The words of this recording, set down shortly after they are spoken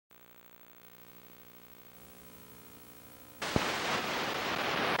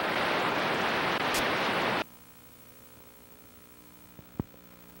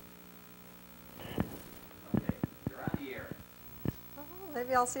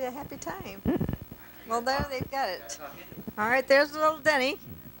Maybe I'll see a happy time. Well, there they've got it. All right, there's little Denny.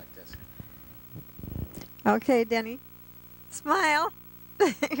 Like this. Okay, Denny. Smile.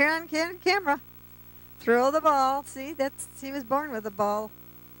 You're on camera. Throw the ball. See, he was born with a ball.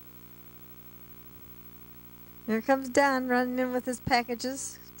 Here comes Don running in with his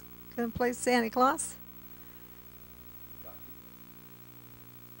packages. Gonna play Santa Claus.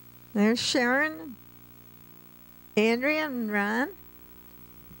 There's Sharon, Andrea, and Ron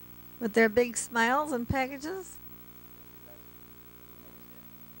with their big smiles and packages.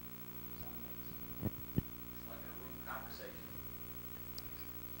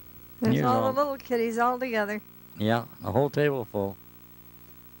 There's Here's all all- the little kitties all together. Yeah, a whole table full.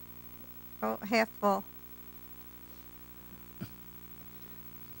 Oh, half full.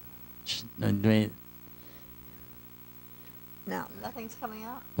 No, nothing's coming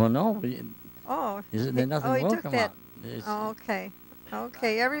out. Well, no. Oh, Nothing he will took come that. out. It's- Oh, okay.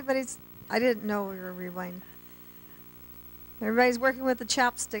 Okay, everybody's... I didn't know we were rewinding. Everybody's working with the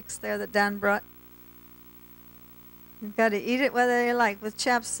chopsticks there that Don brought. You've got to eat it whether you like with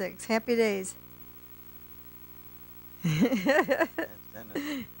chopsticks. Happy days. That's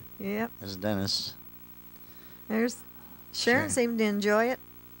Dennis. Yep. That's Dennis. There's Sharon seemed to enjoy it.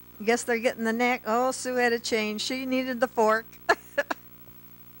 Guess they're getting the neck. Oh, Sue had a change. She needed the fork.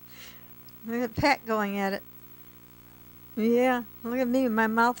 Look at Pat going at it. Yeah, look at me, my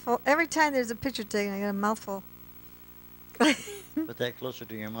mouth full. Every time there's a picture taken, I got a mouthful. Put that closer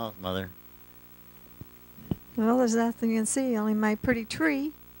to your mouth, Mother. Well, there's nothing you can see, only my pretty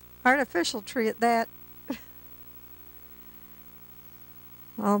tree. Artificial tree at that.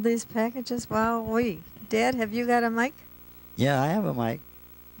 All these packages. Wow, Dad, have you got a mic? Yeah, I have a mic.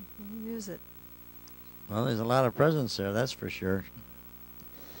 Use it. Well, there's a lot of presents there, that's for sure.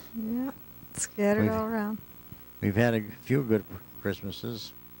 Yeah, scattered all around. We've had a few good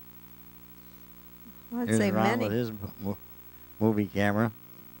Christmases. I'd Here's say Ron many. with his movie camera.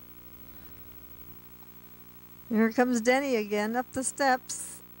 Here comes Denny again, up the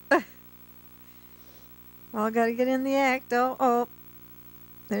steps. All got to get in the act. Oh,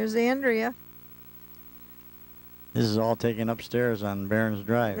 there's Andrea. This is all taken upstairs on Barron's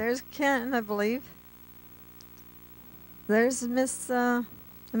Drive. There's Ken, I believe. There's Miss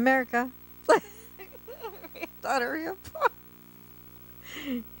America. Thought hurry up.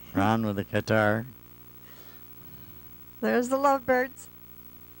 Ron with the guitar. There's the lovebirds.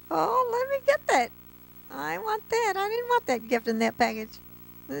 Oh, let me get that. I want that. I didn't want that gift in that package.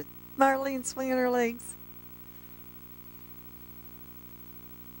 Marlene swinging her legs.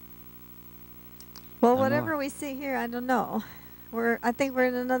 Well, whatever we see here, I don't know. I think we're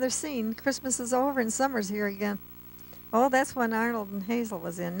in another scene. Christmas is over and summer's here again. Oh, that's when Arnold and Hazel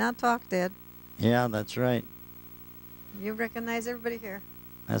was in. Now talk, Dad. Yeah, that's right. You recognize everybody here.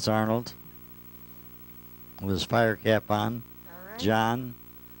 That's Arnold with his fire cap on. All right. John,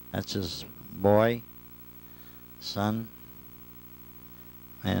 that's his boy, son,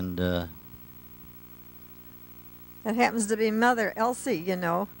 and That happens to be Mother, Elsie, you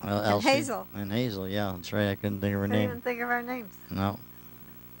know. well, and Elsie. Hazel. And Hazel, yeah, that's right. I couldn't think of her Couldn't name. even think of our names. No.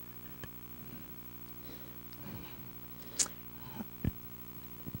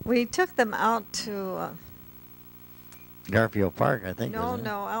 We took them out to... Garfield Park, I think. no, isn't it?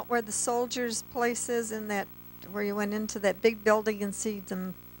 no, out where the soldiers' place is, in that, where you went into that big building and see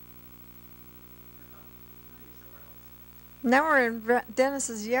them. Now we're in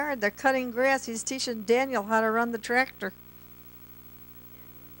Dennis's yard. They're cutting grass. He's teaching Daniel how to run the tractor.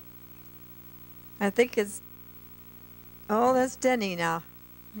 I think it's... Oh, that's Denny now.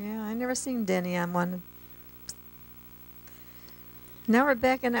 Yeah, I never seen Denny on one. Now we're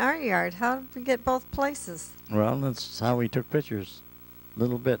back in our yard. How did we get both places? Well, that's how we took pictures. A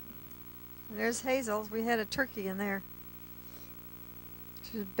little bit. There's Hazel's. We had a turkey in there.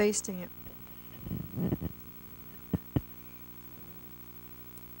 She was basting it.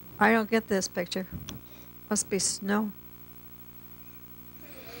 I don't get this picture. Must be snow.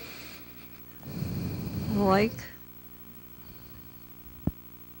 Lake.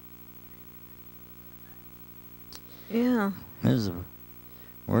 Yeah.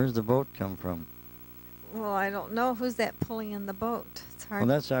 Where's the boat come from? Well, I don't know. Who's that pulling in the boat? It's hard. Well,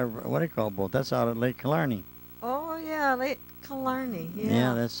 that's our, what do you call boat? That's out at Lake Killarney. Oh, yeah, Lake Killarney. Yeah.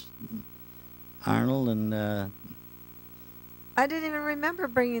 Yeah, that's Arnold and, I didn't even remember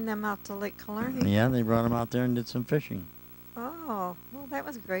bringing them out to Lake Killarney. yeah, they brought them out there and did some fishing. Oh, well, that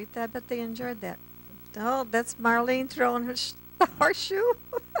was great. I bet they enjoyed that. Oh, that's Marlene throwing her the horseshoe.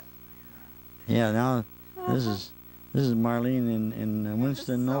 Yeah, now this is Marlene in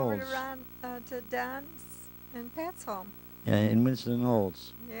Winston This is over Knowles. to Don's and Pat's home. Yeah, in Winston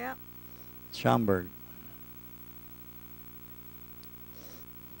Knolls. Yeah. Schaumburg.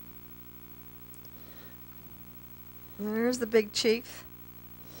 There's the big chief.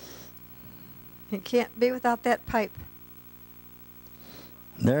 He can't be without that pipe.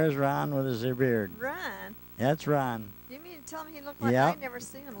 There's Ron with his beard. Ron? That's Ron. You mean to tell me he looked like Yep. I never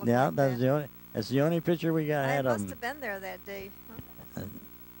seen him look Yeah, like that's that? that's the only picture we got I ahead of must him. have been there that day. Huh?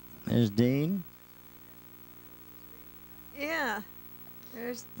 There's Dean. Yeah.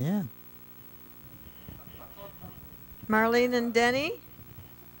 There's Yeah. Marlene and Denny.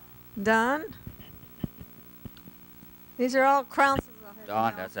 Don. These are all Crounses.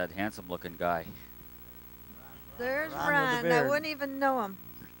 Don, that's that handsome-looking guy. There's Ron with the Ron. I beard. wouldn't even know him.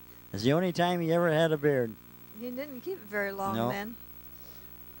 It's the only time he ever had a beard. He didn't keep it very long No. then.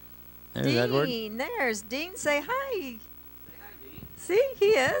 There's Dean. Edward. There's Dean. Say hi. See, he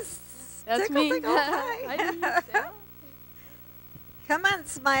is. That's Tickle, me. tickle, hi. Hi, Dean. Yeah. Come on,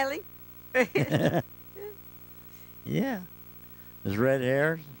 Smiley. Yeah. His red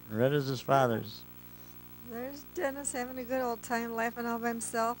hair, red as his father's. There's Dennis having a good old time laughing all by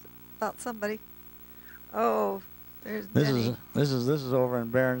himself about somebody. Oh, there's Denny. This is over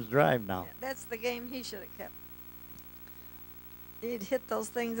in Barron's Drive now. That's the game he should have kept. He'd hit those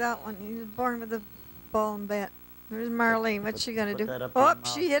things out when he was born with a ball and bat. There's Marlene. What's she gonna put do? that up in your Oh,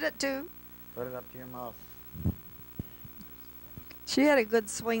 mouth. she hit it too. Put it up to your mouth. She had a good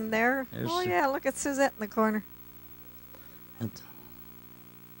swing there. There's Oh Su- yeah, look at Suzette in the corner. It's-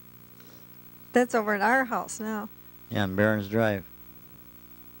 That's over at our house now. Yeah, on Barron's Drive.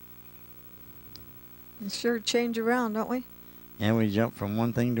 We sure change around, don't we? And we jump from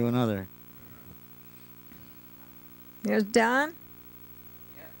one thing to another. There's Don.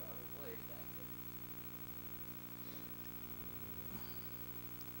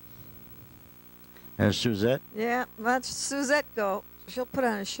 There's Suzette. Yeah, watch Suzette go. She'll put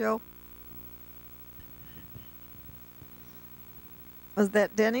on a show. Was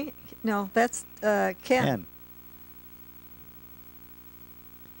that Denny? No, that's Ken.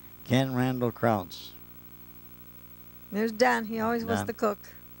 Ken Randall Crounse. There's Don. He always was Don. the cook.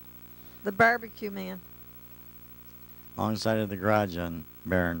 The barbecue man. Alongside of the garage on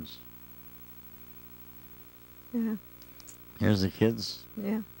Barron's. Yeah, Here's the kids.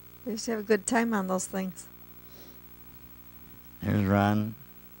 yeah. They used to have a good time on those things. Here's Ron.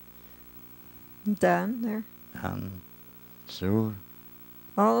 Don there. Sue.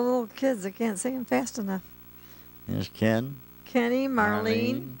 All the little kids. I can't say them fast enough. Here's Ken. Kenny,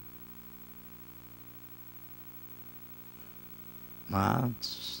 Marlene. Ma,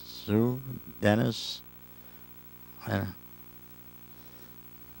 Sue, Dennis.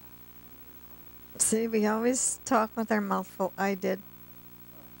 See, we always talk with our mouth full. I did.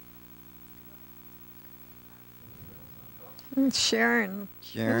 And Sharon.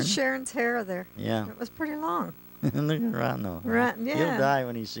 Sharon. There's Sharon's hair there. Yeah. It was pretty long. Look at Ron though. Right, He'll yeah. die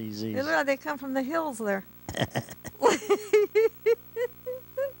when he sees these. They look like they come from the hills there.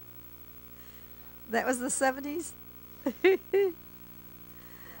 That was the 70s?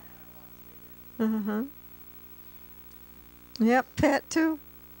 Uh-huh. Yep, Pat too.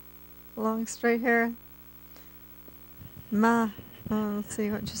 Long straight hair. Ma. Oh, let's see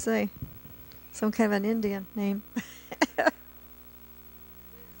what you say. Some kind of an Indian name.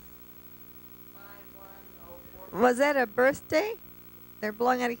 Was that a birthday? They're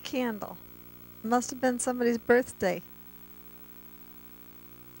blowing out a candle. Must have been somebody's birthday.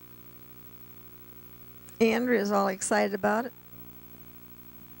 Andrea's all excited about it.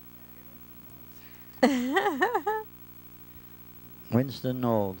 Winston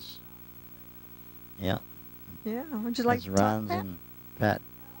Knowles. Yeah. Yeah, would you like That's to talk, Ron's Pat? and Pat.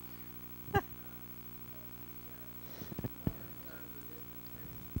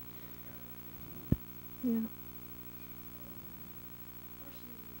 Yeah.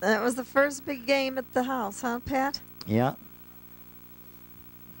 That was the first big game at the house, huh, Pat? Yeah.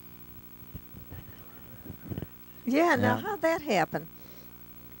 Yeah, now Yeah. how'd that happen?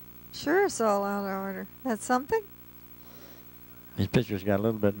 Sure, it's all out of order. That's something? His pictures got a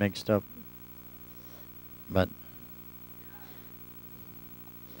little bit mixed up. But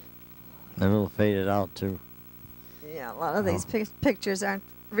they're a little faded out too. Yeah, a lot of these Oh. pictures aren't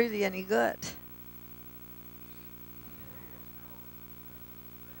really any good.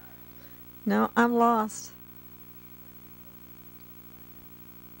 No, I'm lost.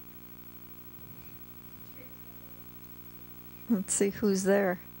 Let's see who's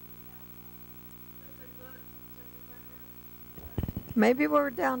there. Maybe we're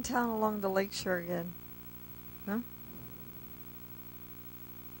downtown along the lakeshore again. Huh?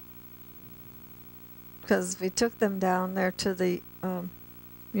 because we took them down there to the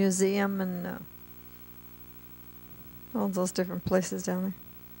museum and all those different places down there.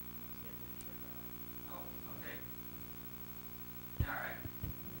 Oh, okay. All right.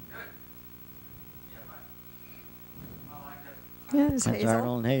 Good. Yeah, bye. Well, I guess. Yeah, there's That's Hazel.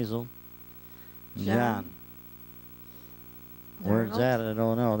 Arnold and Hazel. John. John. Where's Arnold. that? I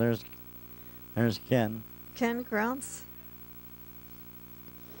don't know. There's Ken. Ken Crounse.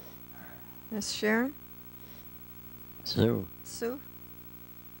 There's Sharon. Sue. Sue.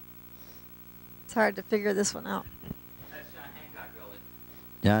 It's hard to figure this one out. That's John Hancock building.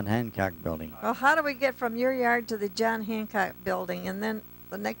 John Hancock Building. Well, how do we get from your yard to the John Hancock building? And then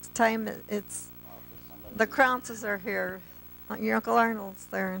the next time it's Well, 'cause somebody- the Crounces are here. Your Uncle Arnold's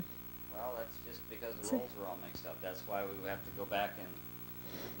there. Well, that's just because the See. rolls are all mixed up. That's why we have to go back and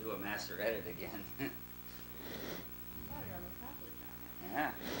do a master edit again.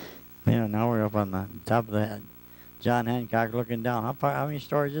 Yeah. Yeah, now we're up on the top of the John Hancock looking down. How many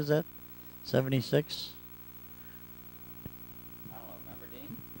stories is that? 76? I don't know. Remember,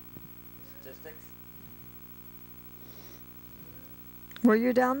 Dean? Statistics? Were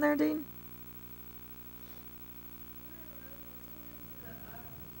you down there, Dean?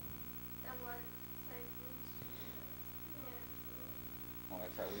 Oh,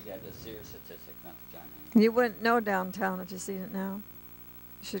 that's right. We got the Sears statistics, not the John Hancock. You wouldn't know downtown if you seen it now.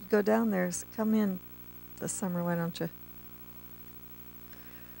 You should go down there. Come in this summer, why don't you?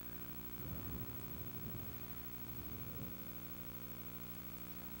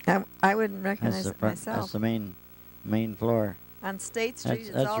 I wouldn't recognize it That's myself. the main floor. On State Street, it's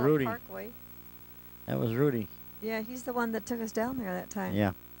that's all Rudy. Parkway. That was Rudy. Yeah, he's the one that took us down there that time. Yeah.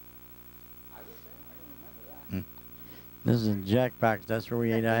 I was there. I don't remember that. This is Jackbox. That's where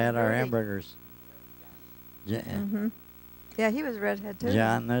we That ate. I had our Rudy. hamburgers. Mm-hmm. Yeah, he was a redhead too.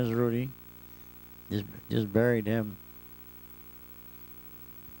 John, there's Rudy. Just buried him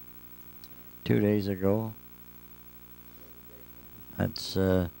 2 days ago. That's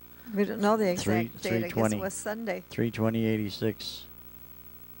We don't know the exact date. I guess 3/20. it was Sunday. 3/20/86.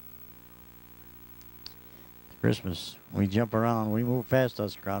 Christmas. We jump around. We move fast,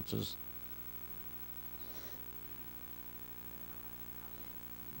 us Crounces.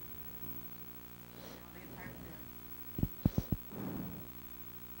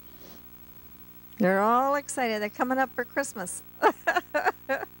 They're all excited. They're coming up for Christmas.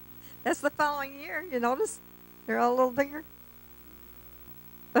 That's the following year. You notice? They're all a little bigger.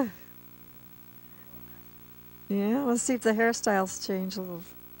 Yeah, let's see if the hairstyles change a little.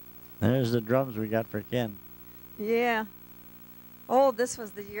 There's the drums we got for Ken. Yeah. Oh, this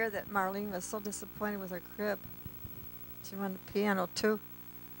was the year that Marlene was so disappointed with her crib. She wanted a piano too.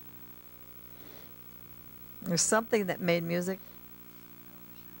 There's something that made music.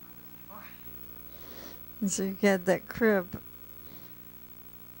 And she had that crib.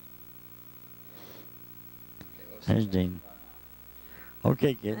 There's Dean.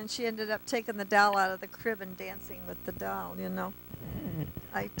 Okay, kid. And she ended up taking the doll out of the crib and dancing with the doll, you know.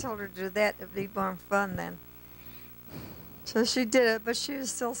 I told her to do that. It'd be more fun then. So she did it, but she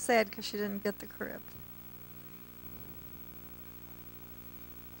was still sad because she didn't get the crib.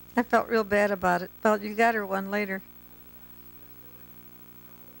 I felt real bad about it. Well, you got her one later.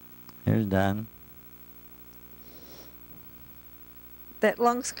 Here's Don. That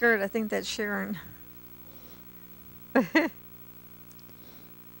long skirt, I think that's Sharon.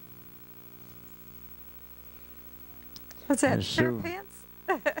 What's that? There's Pair Sue. of pants?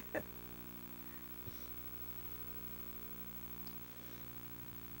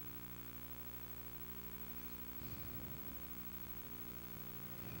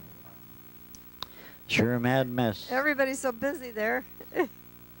 Sure a mad mess. Everybody's so busy there.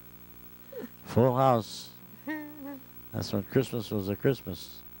 Full house. That's when Christmas was a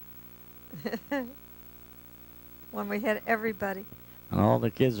Christmas. When we had everybody. And all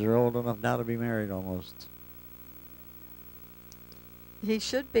the kids are old enough now to be married almost. He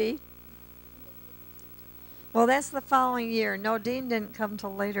should be. Well, that's the following year. No, Dean didn't come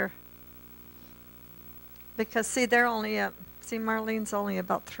till later. Because, see, they're only, see, Marlene's only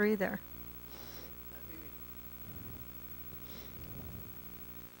about 3 there.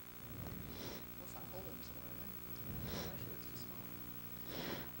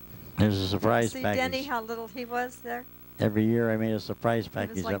 There's a surprise See, package. Denny, how little he was there? Every year I made a surprise He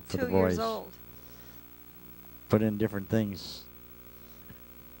package was like up for 2 the years boys. old. Put in different things.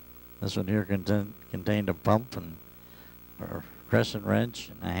 This one here contained a pump and a crescent wrench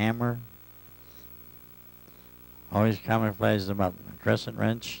and a hammer. Always camouflaged them up. A crescent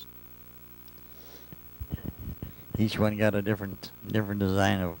wrench. Each one got a different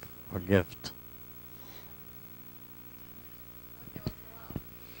design of a gift.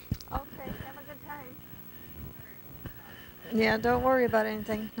 Yeah, don't worry about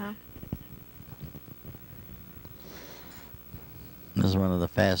anything. No. This is one of the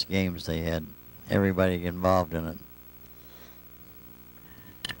fast games they had. Everybody involved in it.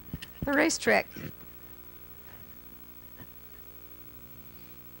 The racetrack.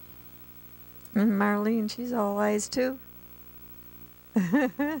 And Marlene, she's all eyes too.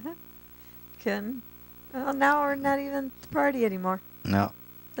 Ken. Well, now we're not even at the party anymore. No.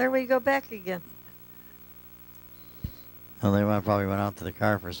 There we go back again. Well, they probably went out to the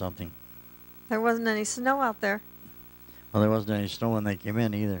car for something. There wasn't any snow out there. Well, there wasn't any snow when they came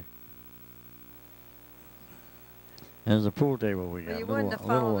in either. There's a pool table we got. Well, you little, wouldn't have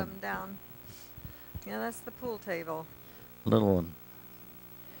little followed one. them down. Yeah, that's the pool table. Little one.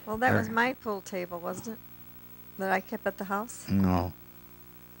 Well, that was There. my pool table, wasn't it? That I kept at the house. No.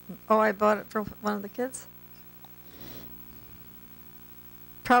 Oh, I bought it for one of the kids.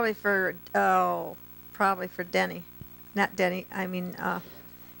 Probably for Denny, not Denny. I mean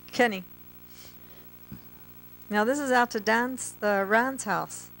Kenny. Now this is out to Ron's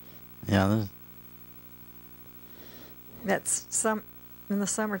house. Yeah. This, That's in the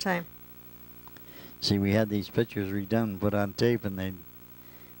summertime. see, we had these pictures redone, put on tape, and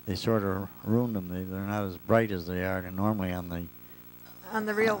they sort of ruined them. They're not as bright as they are normally on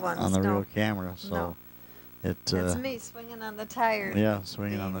the real ones. on the no. real camera. So No. it. It's me swinging on the tire. Yeah,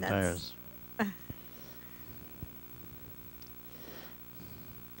 swinging on Bean, the that's- tires.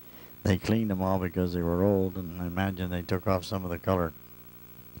 They cleaned them all because they were old, and I imagine they took off some of the color.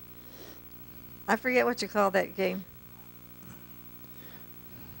 I forget what you call that game.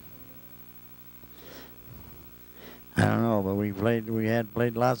 I don't know, but we had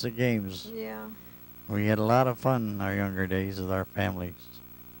played lots of games. Yeah. We had a lot of fun in our younger days with our families.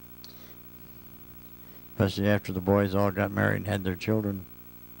 Especially after the boys all got married and had their children.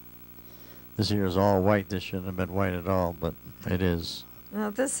 This here is all white. This shouldn't have been white at all, but it is. Now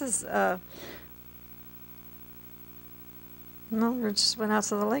this is no, we just went out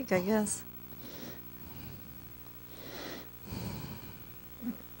to the lake, I guess.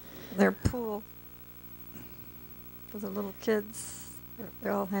 Their pool for the little kids.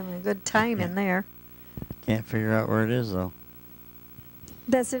 They're all having a good time in there. Can't figure out where it is, though.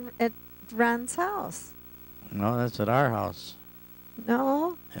 That's at Ron's house. No, that's at our house.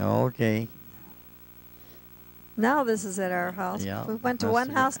 No, Okay. now this is at our house. Yeah, We went to that's one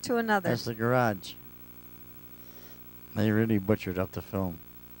the- house to another. That's the garage. They really butchered up the film.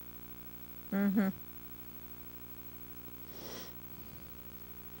 Mm-hmm.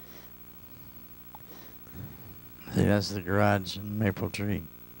 See, that's the garage and maple tree.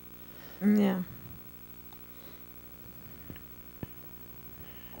 Yeah.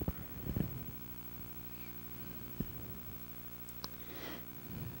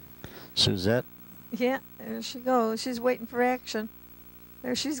 Suzette. Yeah, there she goes. She's waiting for action.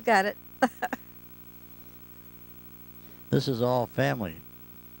 There, she's got it. This is all family.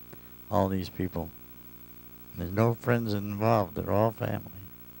 All these people. There's no friends involved. They're all family.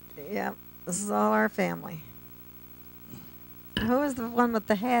 Yeah, this is all our family. Who is the one with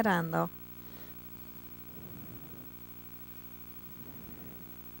the hat on, though?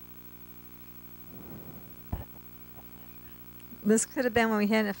 This could have been when we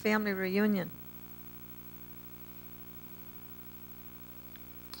had a family reunion.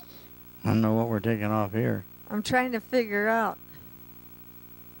 I don't know what we're taking off here. I'm trying to figure out.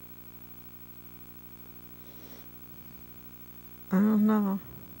 I don't know.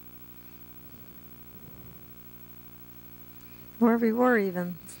 Where we were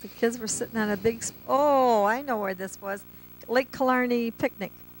even. The kids were sitting on a big... Oh, I know where this was. Lake Killarney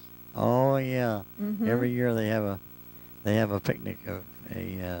picnic. Oh yeah. Mm-hmm. Every year they have a picnic of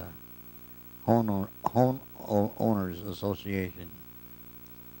a home owners association.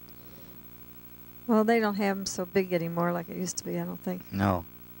 Well, they don't have them so big anymore like it used to be, I don't think. No.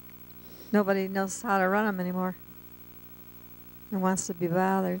 Nobody knows how to run them anymore. Or wants to be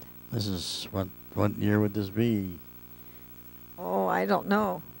bothered. This is what year would this be? Oh, I don't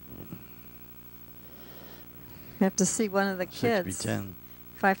know. Have to see one of the kids. 6 be 10.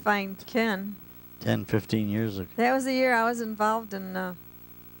 If I find Ken. 10, 15 years ago. That was the year I was involved in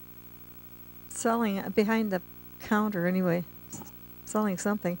selling behind the counter anyway. Selling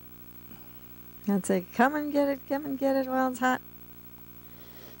something. I'd say, come and get it, come and get it while it's hot.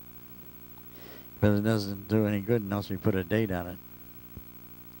 But it doesn't do any good unless we put a date on it.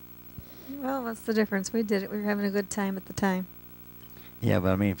 Well, what's the difference? We did it. We were having a good time at the time. Yeah,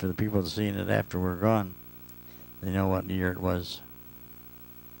 but I mean, for the people seeing it after we're gone, they know what year it was.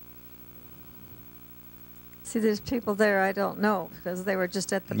 See, there's people there I don't know because they were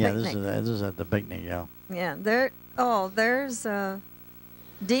just at the Yeah, picnic. this is at the picnic, yeah. Yeah, there. Oh, there's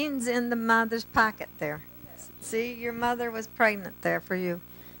Dean's in the mother's pocket there. See, your mother was pregnant there for you.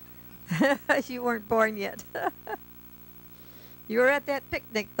 You weren't born yet. You were at that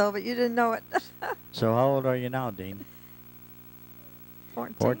picnic though, but you didn't know it. So how old are you now, Dean?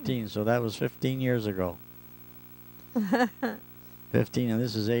 14. 14, so that was 15 years ago. 15, and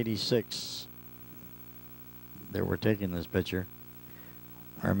this is 86. That we're taking this picture.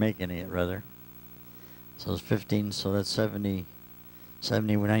 Or making it, rather. So it's 15, so that's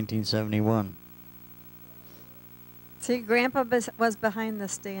 1971. See, Grandpa was behind the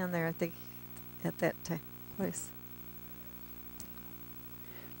stand there at that place.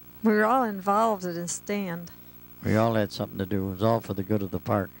 We were all involved in his stand. We all had something to do. It was all for the good of the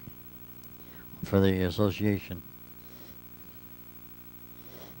park, for the association.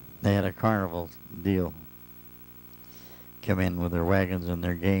 They had a carnival deal. Come in with their wagons and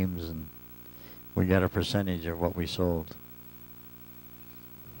their games, and we got a percentage of what we sold.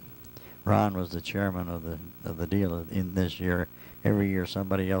 Ron was the chairman of the deal in this year. Every year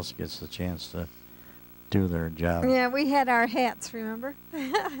somebody else gets the chance to do their job. Yeah, we had our hats, remember?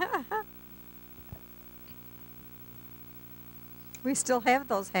 We still have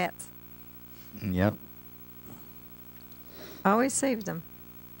those hats. Yep. Always saved them.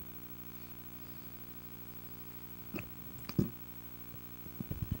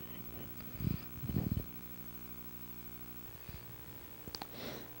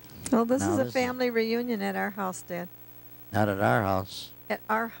 Well, this Now is a this is- family reunion at our house, Dad. Not at our house. At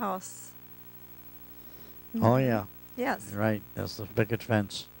our house. Oh, yeah. Yes. Right. That's the picket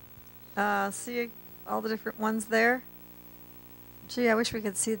fence. See all the different ones there? Gee, I wish we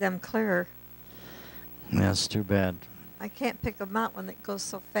could see them clearer. That's too bad. I can't pick them out when it goes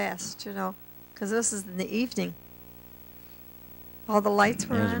so fast, you know, because this is in the evening. All the lights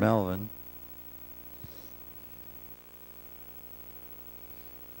were There's on. Melvin.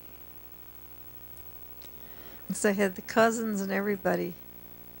 So they had the cousins and everybody.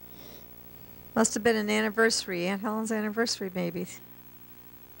 Must have been an anniversary, Aunt Helen's anniversary, maybe.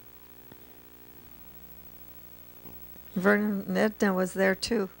 Vernon and Edna was there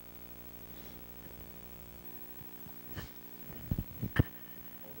too.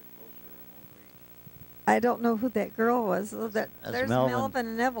 I don't know who that girl was. Oh, That's there's Melvin. Melvin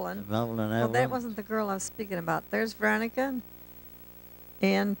and Evelyn. Melvin and Well, Evelyn. that wasn't the girl I was speaking about. There's Veronica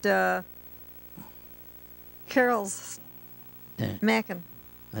and Carol's Yeah. Mackin.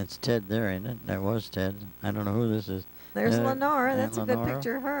 That's Ted there, ain't it? That was Ted. I don't know who this is. There's Lenora. Aunt That's a good Lenora.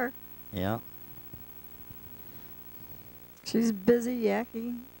 picture of her. Yeah. She's busy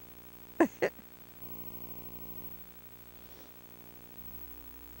yakking.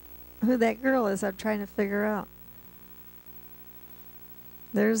 Who that girl is, I'm trying to figure out.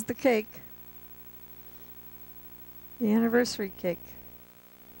 There's the cake. The anniversary cake.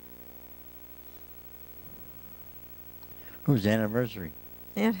 Whose anniversary?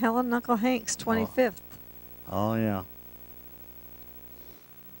 Aunt Helen and Uncle Hank's 25th. Oh, yeah.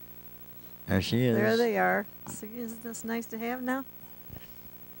 There she is. There they are. See, isn't this nice to have now?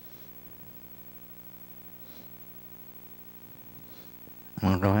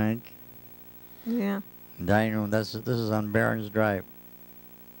 Uncle Hank. Yeah. Dining room. This is on Barron's Drive.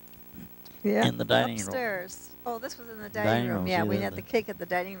 Yeah. In the dining room. Upstairs. Oh, this was in the Dining dining room. room, Yeah, see we the- had the cake at the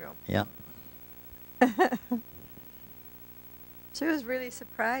dining room. Yeah. She was really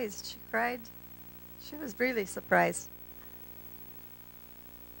surprised. She cried. She was really surprised.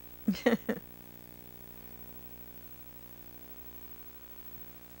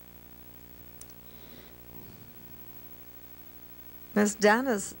 Miss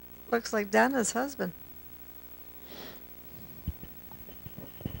Donna's, looks like Donna's husband.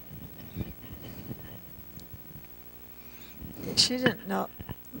 She didn't know.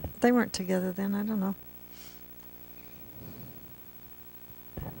 They weren't together then. I don't know.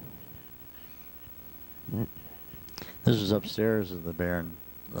 This is upstairs of the Barron,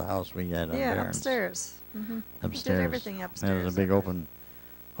 the house we had on Yeah, Barron's. upstairs. Mm-hmm. Upstairs. Did everything upstairs. There was a big open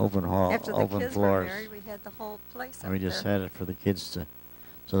hall, After the open kids floors. were married, we had the whole place up And we just there. had it for the kids to,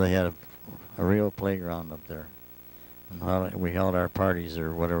 so they had a real playground up there. And we held our parties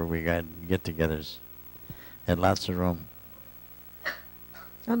or whatever we got, get-togethers. Had lots of room.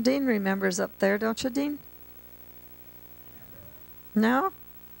 Oh, Dean remembers up there, don't you, Dean? No?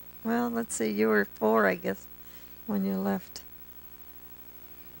 Well, let's see. You were 4, I guess, when you left.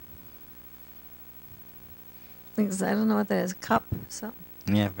 I don't know what that is. Cup, something.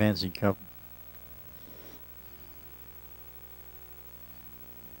 Yeah, fancy cup.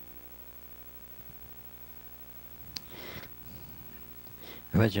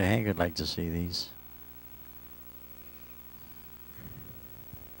 I bet you Hank would like to see these.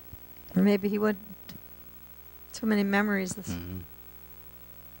 Or maybe he would. Too many memories. Mm-hmm.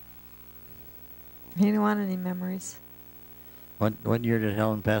 He didn't want any memories. What year did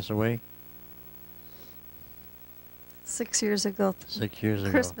Helen pass away? 6 years ago. 6 years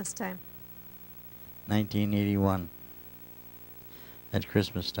ago. Christmas time. 1981. At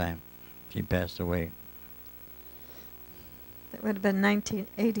Christmas time, she passed away. It would have been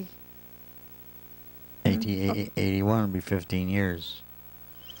 1980. 81 would be 15 years.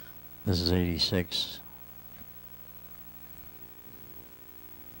 This is 86.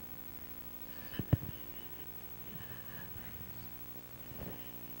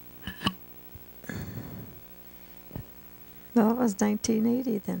 No, it was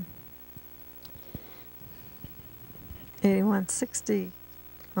 1980 then. 81, 60.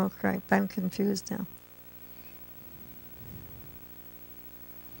 Oh, crap. I'm confused now.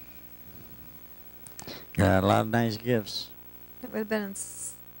 Got a lot of nice gifts. It would have been in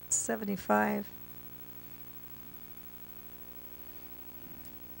 75.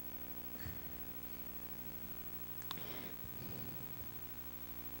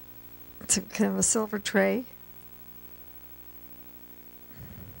 It's a kind of a silver tray.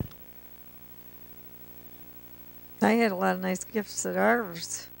 I had a lot of nice gifts at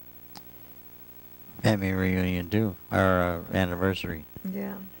ours. Family reunion too, our anniversary.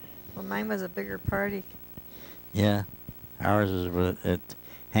 Yeah. Well, mine was a bigger party. Yeah, ours was at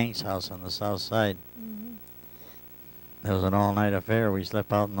Hank's house on the south side. Mm-hmm. It was an all-night affair. We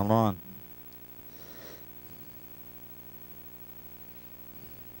slept out on the lawn.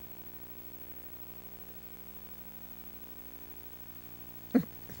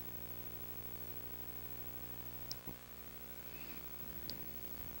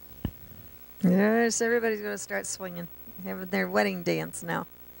 Yes, everybody's going to start swinging. Having their wedding dance now.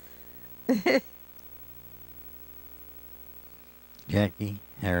 Jackie,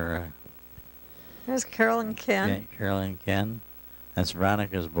 her There's Carol and Ken. Carol and Ken. That's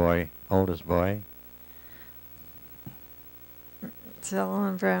Veronica's boy, oldest boy. It's Ellen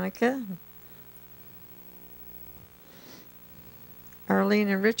and Veronica. Arlene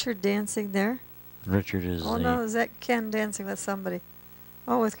and Richard dancing there. Richard is Oh, no, is that Ken dancing with somebody?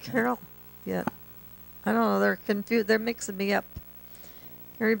 Oh, with Carol. Yeah. I don't know. They're confused. They're mixing me up.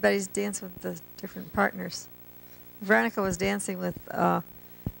 Everybody's dancing with the different partners. Veronica was dancing with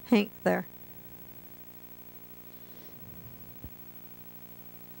Hank there.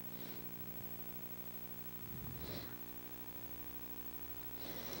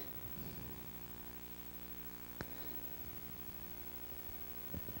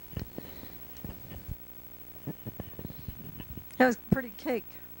 That was a pretty cake.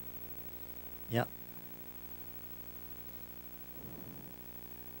 Yep.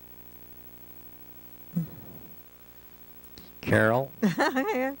 Carol.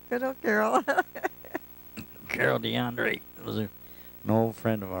 Yeah, good old Carol. Carol DeAndre was an old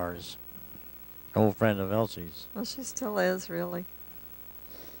friend of ours. Old friend of Elsie's. Well, she still is, really.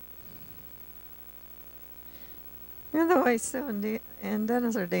 You're the way Sue and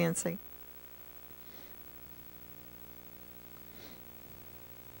Dennis are dancing.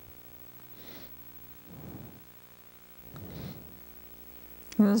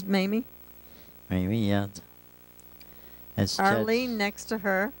 There's Mamie. Maybe, yeah. That's Arlene next to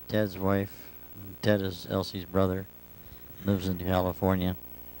her. Ted's wife. Ted is Elsie's brother. Lives in California.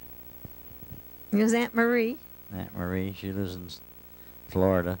 Here's Aunt Marie. Aunt Marie, she lives in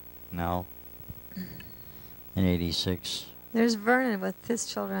Florida now. In 86. There's Vernon with his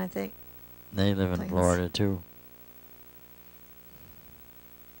children, I think. They live in Plains. Florida too.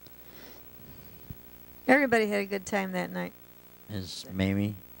 Everybody had a good time that night. Is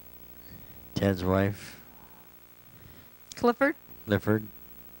Mamie, Ted's wife. Clifford. Clifford.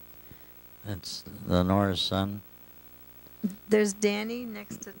 That's Lenora's son. There's Danny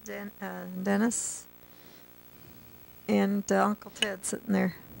next to Dennis. And Uncle Ted sitting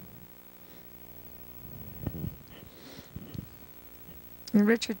there. And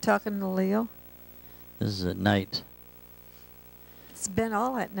Richard talking to Leo. This is at night. It's been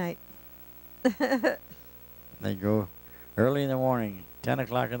all at night. They go early in the morning. 10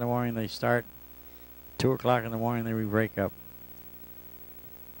 o'clock in the morning they start. 2 o'clock in the morning they break up.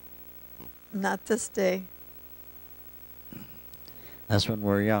 Not this day. That's when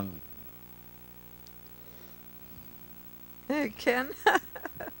we're young. Hey, Ken.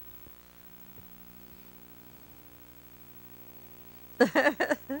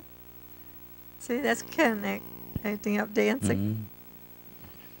 See, that's Ken acting up dancing.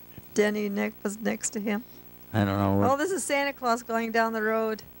 Mhm. Denny Nick was next to him. I don't know. Oh, this is Santa Claus going down the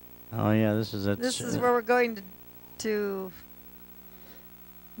road. Oh yeah, this is it. This is where we're going to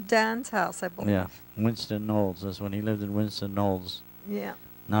Don's house, I believe. Yeah, Winston Knowles. That's when he lived in Winston Knowles. Yeah.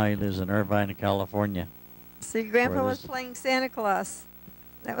 Now he lives in Irvine, California. See, Grandpa Where was this- playing Santa Claus.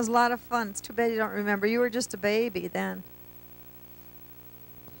 That was a lot of fun. It's too bad you don't remember. You were just a baby then.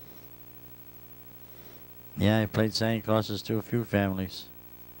 Yeah, I played Santa Clauses to a few families.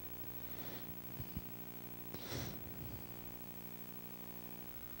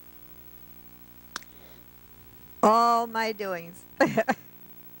 All my doings.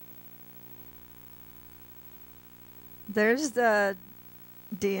 There's the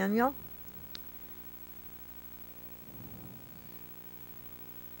Daniel.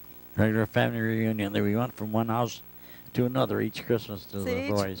 Regular family reunion that we went from one house to another each Christmas to See,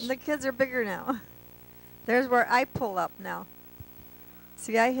 the boys. the kids are bigger now. There's where I pull up now.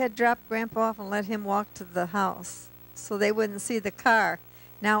 See, I had dropped Grandpa off and let him walk to the house so they wouldn't see the car.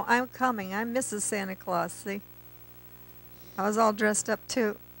 Now I'm coming. I'm Mrs. Santa Claus, see? I was all dressed up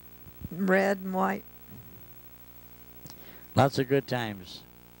too. Red and white. Lots of good times.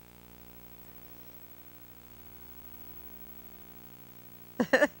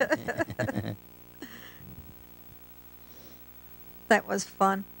 That was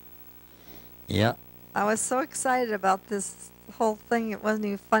fun. Yeah. I was so excited about this whole thing. It wasn't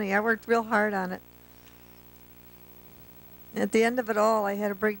even funny. I worked real hard on it. At the end of it all, I had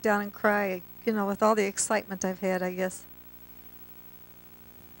to break down and cry, you know, with all the excitement I've had, I guess.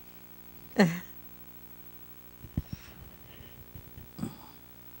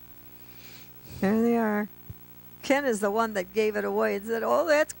 There they are. Ken is the one that gave it away and said, "Oh,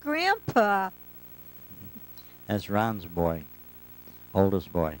 that's Grandpa." That's Ron's boy.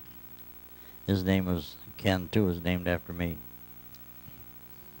 Oldest boy. His name was Ken, too, was named after me.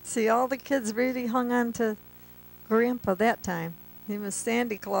 See, all the kids really hung on to Grandpa that time. He was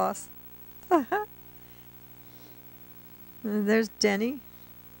Santa Claus. And there's Denny,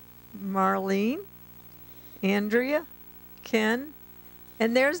 Marlene, Andrea, Ken,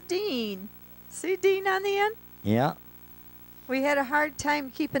 and there's Dean. See Dean on the end? Yeah. We had a hard time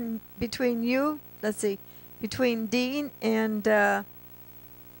keeping between you, let's see, between Dean and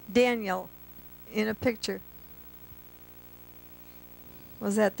Daniel in a picture.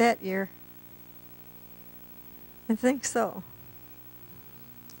 Was that year? I think so.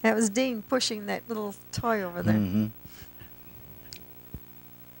 That was Dean pushing that little toy over there. Mm-hmm.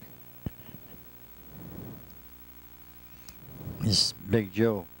 It's Big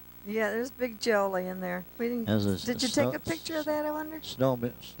Joe. Yeah, there's Big Joe laying there. We didn't. Did you take a picture of that, I wonder?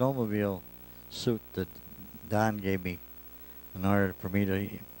 Snowmobile suit that Don gave me in order for me to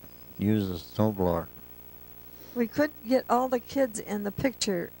use the snowblower. We could get all the kids in the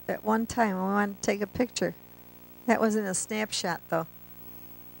picture at one time. We wanted to take a picture. That was in a snapshot, though.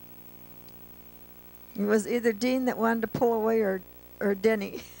 It was either Dean that wanted to pull away or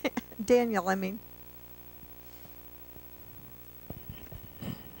Denny. Daniel, I mean.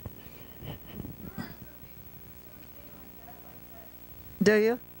 Do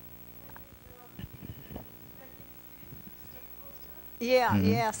you? Yeah, Mhm.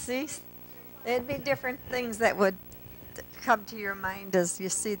 yeah, see? There'd be different things that would come to your mind as you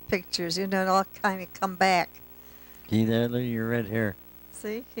see the pictures. You know, it all kind of come back. See there, look at your red hair.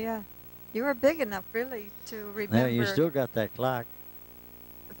 See? Yeah. You were big enough, really, to Now remember you still got that clock.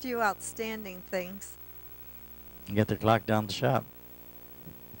 a few outstanding things. You got the clock down the shop.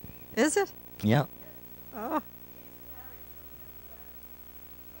 Is it? Yeah. Oh.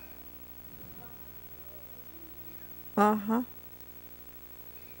 Uh-huh.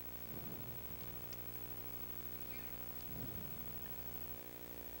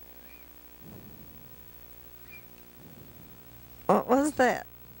 What was that?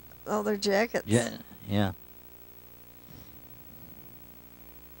 Oh, their jackets. Yeah. Yeah.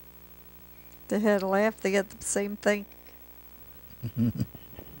 They had a laugh. They got the same thing.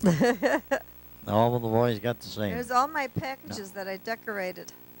 All of the boys got the same. There's all my packages that I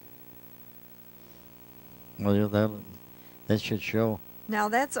decorated. Well, that should show. Now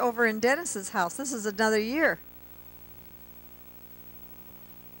that's over in Dennis's house. This is another year.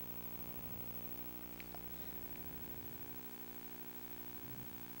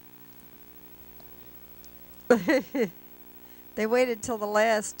 They waited till the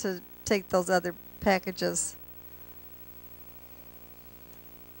last to take those other packages.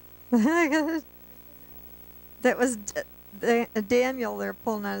 That was Daniel there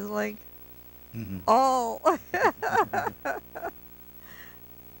pulling on his leg. Mm-hmm. Oh.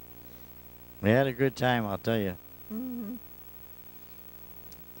 We had a good time, I'll tell you. Mm-hmm.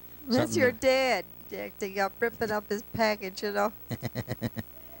 That's Something your that- dad. acting up, ripping up his package, you know.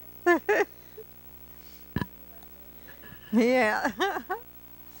 Yeah.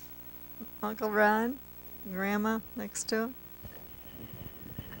 Uncle Ron, Grandma next to him.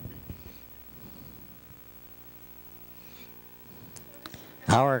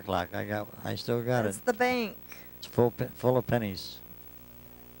 Hour clock. I still got That's it. the bank. It's full of pennies.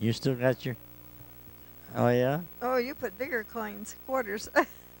 You still got your? Oh yeah. Oh, you put bigger coins, quarters.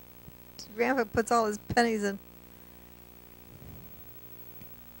 Grandpa puts all his pennies in.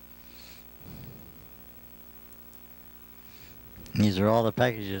 These are all the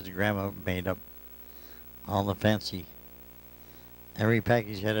packages Grandma made up. All the fancy. Every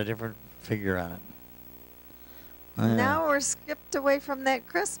package had a different figure on it. Now we're skipped away from that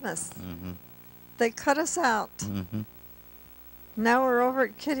Christmas. Mm-hmm. They cut us out. Mm-hmm. Now we're over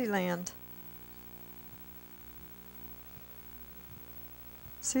at Kittyland.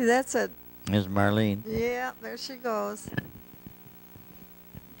 See, that's it. Here's Marlene. Yeah, there she goes.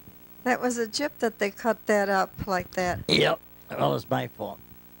 That was a gyp that they cut that up like that. Yep. Well, it's my fault.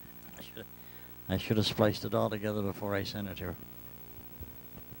 I should have spliced it all together before I sent it to her.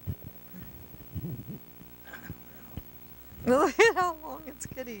 Look at how long its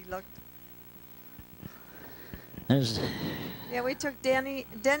Kitty looked. There's. Yeah, we took Denny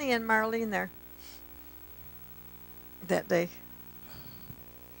and Marlene there that day.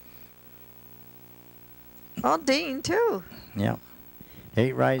 Oh, Dean too. Yep.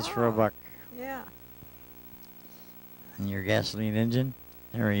 8 rides for Oh. $1. Yeah. And your gasoline engine?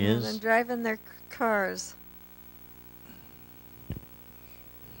 There he And is. then driving their cars.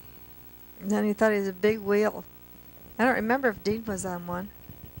 And then he thought he was a big wheel. I don't remember if Dean was on one.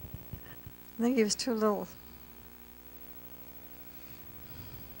 I think he was too little.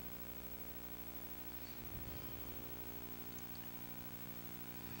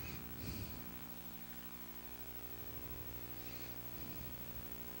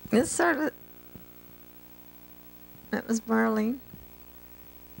 It's sort of. That was Marlene.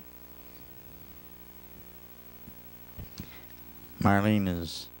 Marlene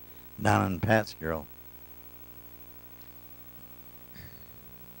is Don and Pat's girl.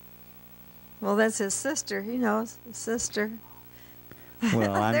 Well, that's his sister. He knows his sister.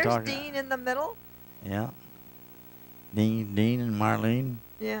 Well, I'm There's talking. Dean in the middle. Yeah. Dean and Marlene.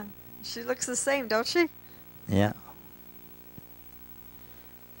 Yeah. She looks the same, don't she? Yeah.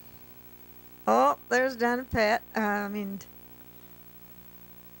 Oh, there's Don and Pat. Yeah, Don.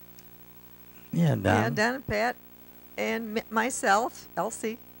 Yeah, Don and Pat. And myself,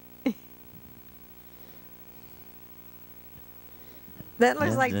 Elsie. That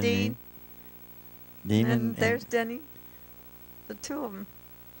looks Yeah, like Denny. Dean. Dean And there's Denny. The two of them.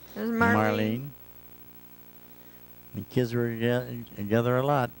 There's and Marlene. The kids were together a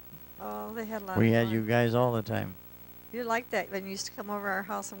lot. Oh, they had a lot We of had fun. you guys all the time. You liked that when you used to come over our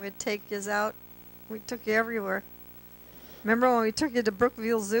house and we'd take you out. We took you everywhere. Remember when we took you to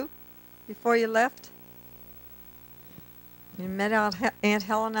Brookville Zoo before you left? You met Aunt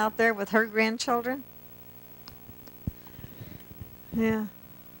Helen out there with her grandchildren? Yeah.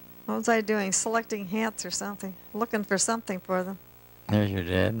 What was I doing? Selecting hats or something. Looking for something for them. There's your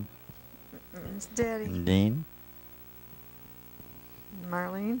dad. It's Daddy. And Dean.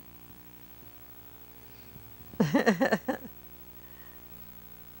 Marlene.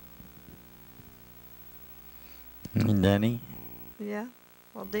 And Denny. Yeah.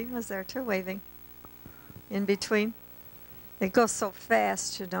 Well, Dean was there too, waving. In between. It goes so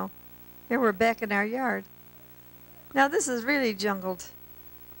fast, you know. Here we're back in our yard. Now this is really jungled.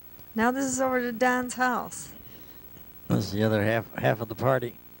 Now this is over to Don's house. This is the other half of the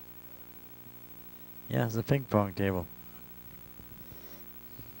party. Yeah, it's the ping pong table.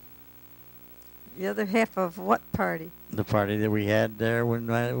 The other half of what party? The party that we had there when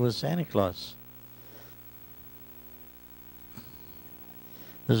it was Santa Claus.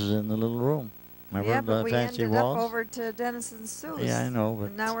 This is in the little room. Remember Yeah, but the we fancy ended walls? up over to Dennis and Sue's. Yeah, I know, but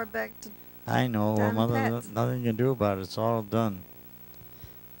And now we're back to. I know. Don Well, and Pat's. nothing you can do about it. It's all done.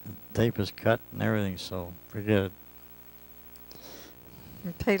 The tape is cut and everything, so forget it.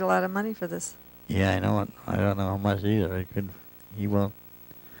 We paid a lot of money for this. Yeah, I know it. I don't know how much either. He won't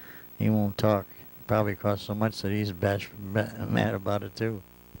talk. Probably cost so much that he's mad about it too.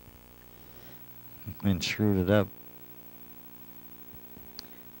 And screwed it up.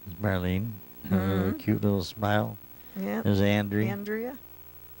 There's Marlene. Her little Mhm. cute little smile. Yeah. There's Andrea. Andrea.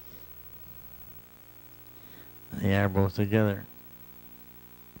 They are both together.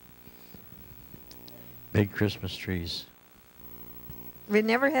 Big Christmas trees. We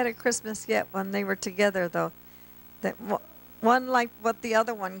never had a Christmas yet when they were together, though. That one like what the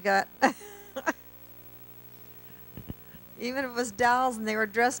other one got. Even if it was dolls and they were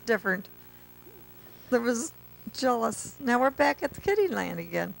dressed different. There was jealous. Now we're back at the kiddie land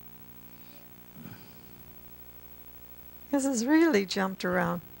again. This has really jumped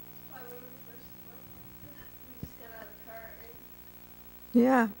around.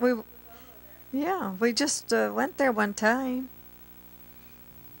 Yeah, we just went there one time.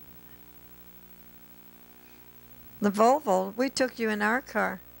 The Volvo, we took you in our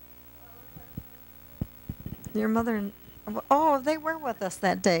car. Your mother and, oh, they were with us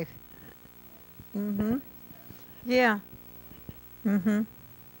that day. Mm-hmm. Yeah. Mm-hmm.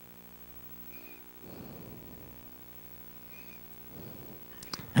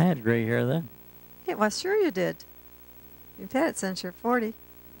 I had gray hair then. Yeah, well, sure you did. You've had it since you're 40.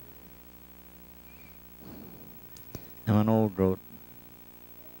 I'm an old goat.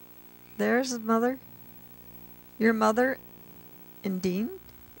 There's his mother. Your mother and Dean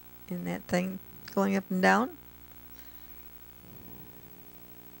in that thing going up and down.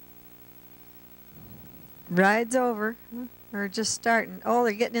 Ride's over. We're just starting. Oh,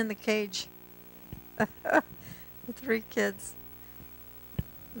 they're getting in the cage. The 3 kids.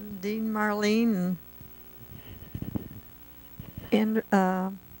 Dean, Marlene, and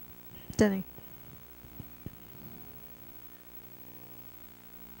Denny.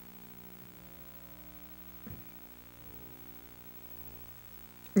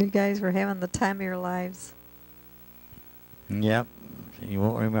 You guys were having the time of your lives. Yep. You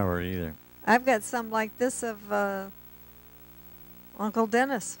won't remember it either. I've got some like this of Uncle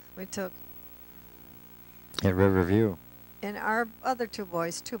Dennis we took. At Riverview. And our other 2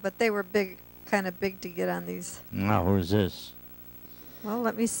 boys too, but they were big, kind of big to get on these. Now, who's this? Well,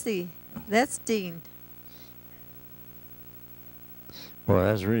 let me see. That's Dean. Boy,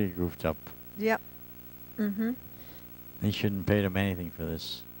 that's really goofed up. Yep. Mm-hmm. They shouldn't pay them anything for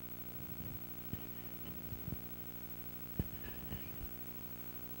this.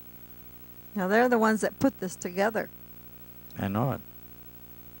 Now they're the ones that put this together. I know it.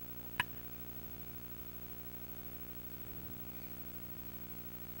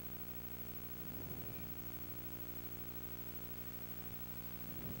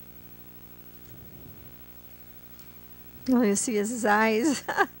 All you see is his eyes.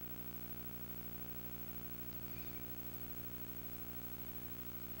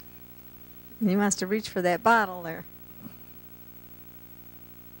 He must have reached for that bottle there.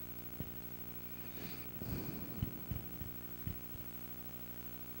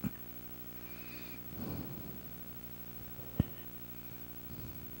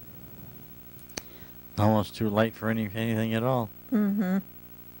 Almost too light for anything at all. Mm-hmm.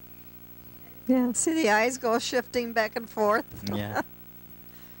 Yeah, see the eyes go shifting back and forth. Yeah.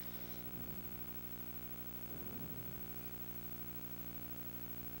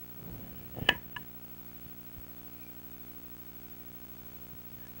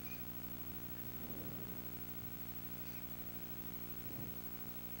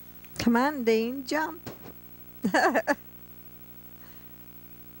 Come on, Dean, jump.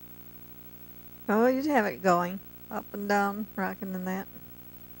 Oh, you'd have it going. Up and down, rocking in that.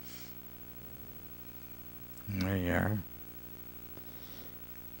 There you are.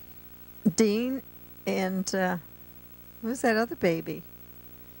 Dean and who's that other baby?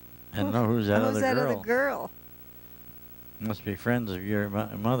 I don't know who's that Who's other that girl. other girl? Must be friends of your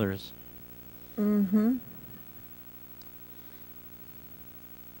mother's. Mm-hmm.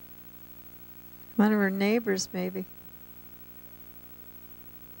 One of her neighbors, maybe.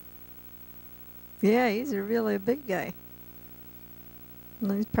 Yeah, he's a really big guy.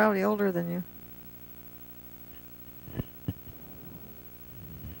 And he's probably older than you.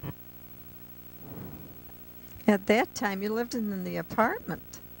 At that time, you lived in the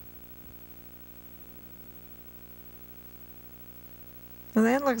apartment. Well,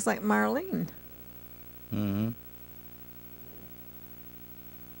 that looks like Marlene. Mm-hmm.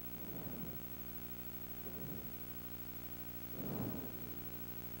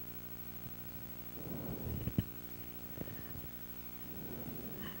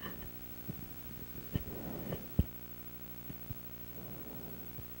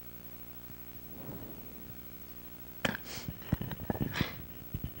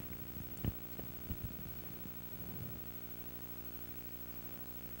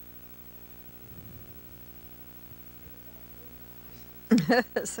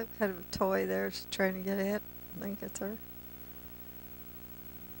 Some kind of toy there she's trying to get at. I think it's her.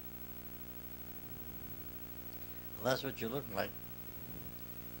 Well, that's what you look like.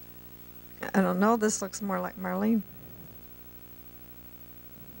 I don't know. This looks more like Marlene.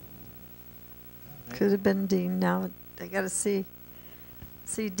 Could have been Dean. Now I got to see.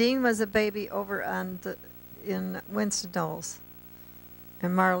 See, Dean was a baby over on the in Winston Knolls.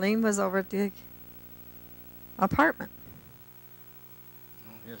 And Marlene was over at the apartment.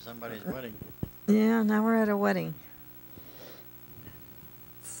 Oh, here's somebody's wedding. Yeah, now we're at a wedding.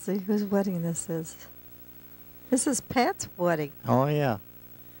 Let's see whose wedding this is. This is Pat's wedding. Oh, yeah.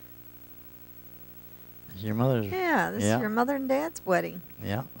 It's your mother's. Yeah, this is your mother and dad's wedding.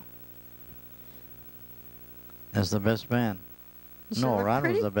 Yeah. That's the best man. Does she No, look Ron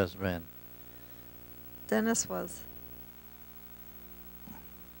pretty? was the best man. Dennis was.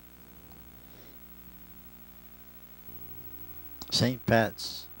 St.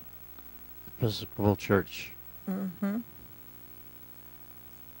 Pat's Episcopal Church. Mm-hmm.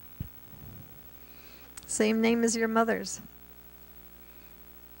 Same name as your mother's.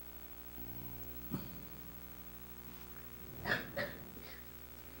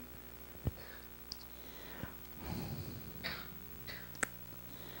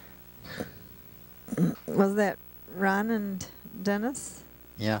 Was that Ron and Dennis?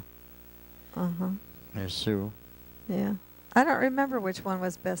 Yeah. Uh-huh. There's Sue. Yeah. I don't remember which one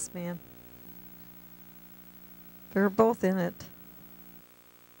was best man. They were both in it.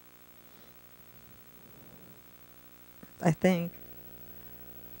 I think.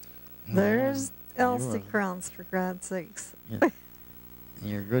 There's Elsie Crounse, for God's sakes. Yeah.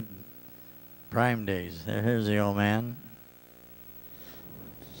 Your good prime days. Here's the old man.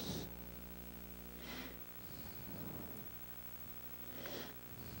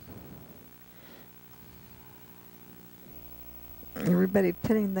 Everybody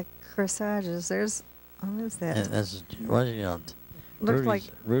pinning the corsages. There's, what is that? That's what you know. Looked like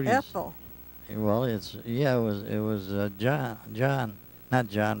Rudy's. Ethel. Well, it was John, not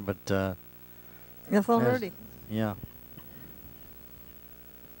John, but Ethel and there's- Rudy. yeah.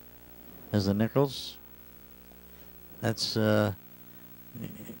 There's the Nichols. That's Roy,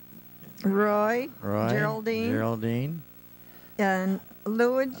 Roy, Geraldine, and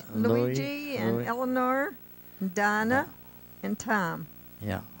Luigi, Louis, and Louis. Eleanor, and Donna, and Tom.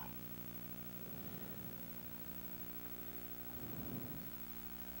 Yeah.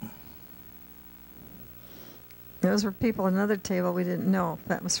 Those were people at another table we didn't know.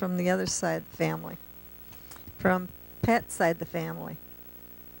 That was from the other side of the family. From Pat's side of the family.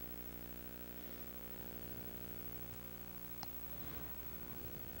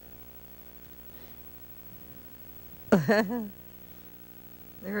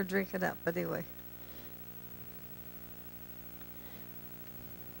 They were drinking up, but anyway.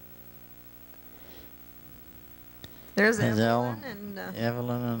 There's There's Evelyn and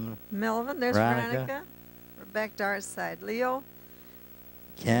Evelyn and Melvin. There's Veronica. Veronica. We're back to our side. Leo.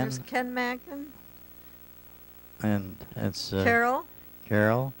 Ken, There's Ken Mackin. and it's Carol.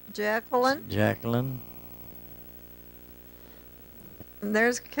 Carol, Jacqueline. Jacqueline, And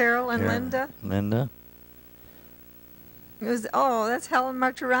there's Carol and Linda. Linda, It was, oh, that's Helen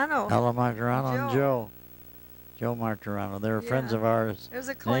Martirano. Ella Martirano, and Joe. Joe Martirano. They were friends Yeah. of ours, There's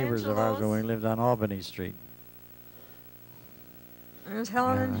a neighbors of ours when we Colangelos. lived on Albany Street. There's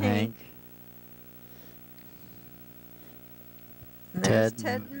Helen and Hank. And there's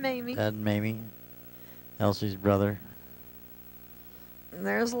Ted and Mamie. Ted and Mamie, Elsie's brother. And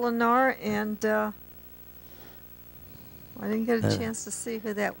there's Lenore and I didn't get a Uh, chance to see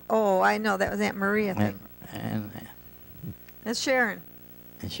who that. Oh, I know that was Aunt Marie. I think And that's Sharon.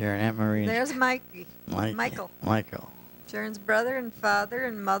 Sharon, Aunt Marie. There's Mikey. Mike, Michael. Michael. Sharon's brother and father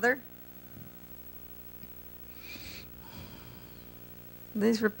and mother.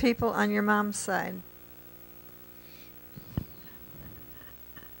 These were people on your mom's side.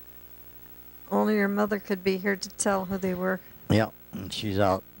 Only your mother could be here to tell who they were. Yep, and she's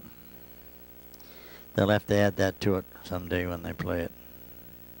out. They'll have to add that to it someday when they play it.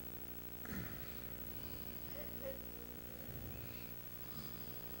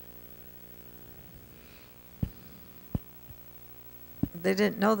 They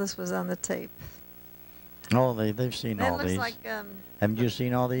didn't know this was on the tape. Oh, they've seen That all looks these. like Haven't you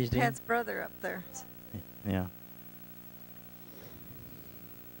seen all these, Dean? Pat's brother up there. Yeah.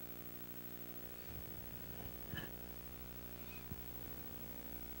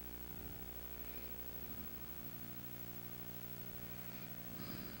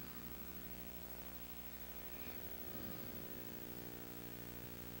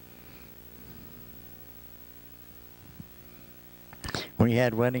 We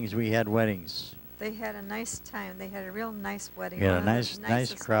had weddings. We had weddings. They had a nice time. They had a real nice wedding. We had a One of the nice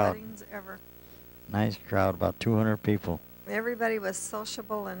nicest crowd. weddings ever. Nice crowd, about 200 people. Everybody was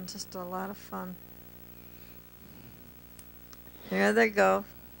sociable and just a lot of fun. There they go.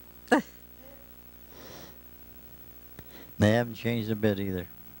 They haven't changed a bit either.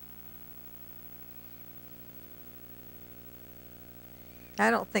 I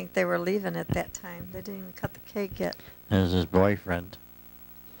don't think they were leaving at that time. They didn't even cut the cake yet. There's his boyfriend.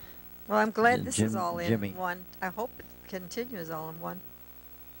 Well, I'm glad this is Jim- all in Jimmy. one. I hope it continues all in one.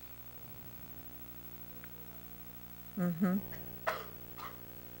 Mm-hmm.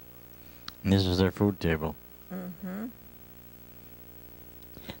 And this was their food table. Mm-hmm.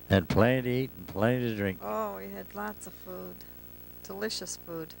 Had plenty to eat and plenty to drink. Oh, we had lots of food. Delicious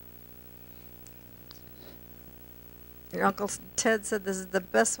food. Your Uncle Ted said this is the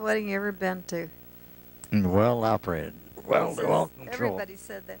best wedding you ever been to. And well operated. Well controlled. Everybody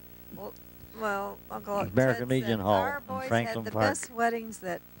said that. Well, Uncle American Ted Legion said Hall our in boys Franklin had the Park. best weddings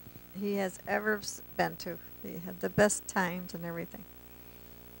that he has ever been to. He had the best times and everything.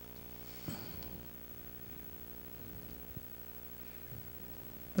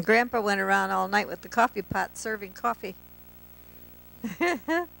 Grandpa went around all night with the coffee pot serving coffee.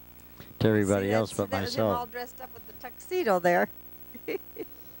 To everybody See, else that but was him all myself. dressed up with the tuxedo there.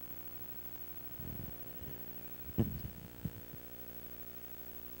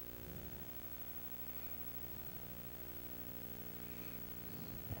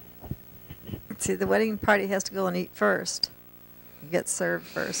 See, the wedding party has to go and eat first. Get served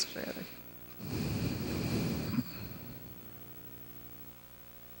first, rather.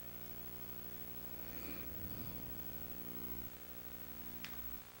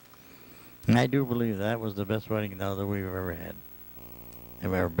 And I do believe that was the best wedding now that we've ever had.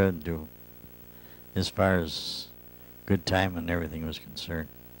 I've ever been to. As far as good time and everything was concerned.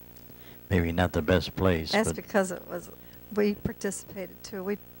 Maybe not the best place, That's but because we participated too.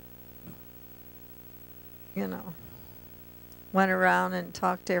 We, went around and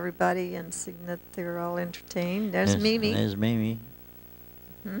talked to everybody and seen that they were all entertained. There's Mimi. There's Mimi.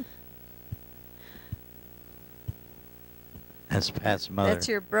 Hmm? That's Pat's mother. That's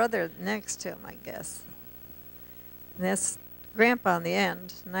your brother next to him, I guess. And that's Grandpa on the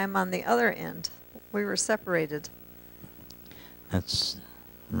end, and I'm on the other end. We were separated. That's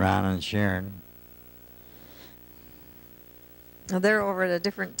Ron and Sharon. Now they're over at a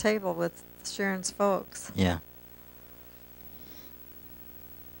different table with Sharon's folks. Yeah.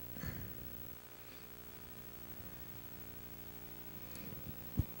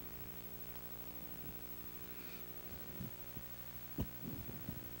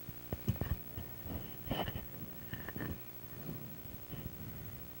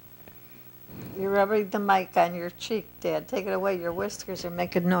 You're rubbing the mic on your cheek, Dad. Take it away. Your whiskers are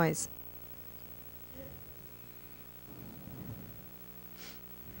making noise.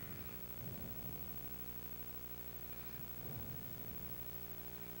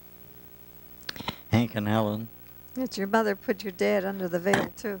 Hank and Helen. It's your mother put your dad under the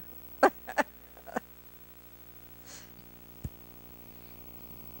veil, too.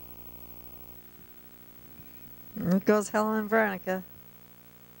 There goes Helen and Veronica.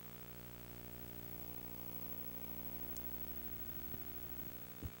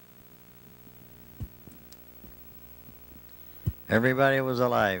 Everybody was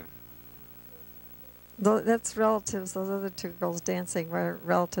alive. That's relatives. Those other two girls dancing were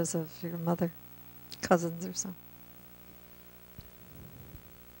relatives of your mother, cousins or something.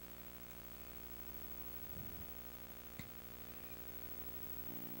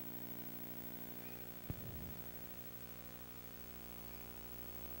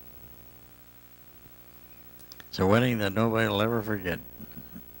 It's a wedding that nobody will ever forget.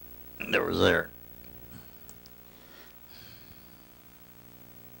 That was there.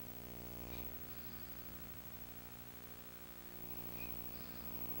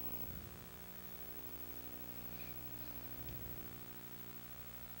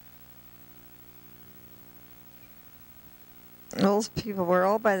 Those people were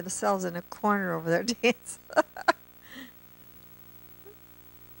all by themselves in a corner over there dancing.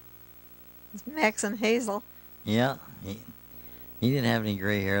 It's Max and Hazel. Yeah. He didn't have any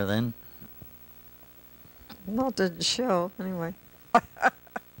gray hair then. Well, it didn't show, anyway.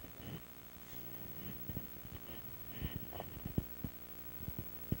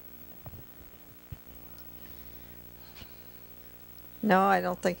 No, I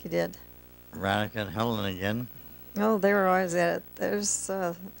don't think he did. Veronica and Helen again. Oh, they were always at it. There's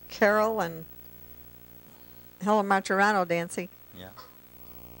Carol and Helen Martirano dancing. Yeah.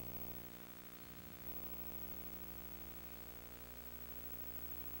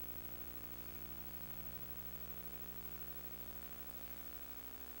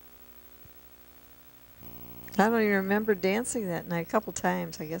 I don't even remember dancing that night. A couple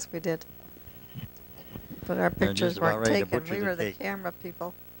times, I guess we did. But our They're pictures just about weren't ready to taken. butcher We the were the cake. camera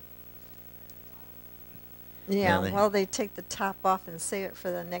people. Yeah, Yeah, well, they take the top off and save it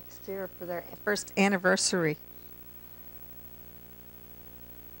for the next year for their first anniversary.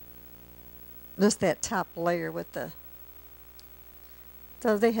 Just that top layer with the.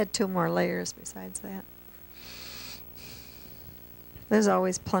 So they had 2 more layers besides that. There's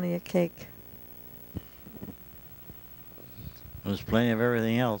always plenty of cake. There's plenty of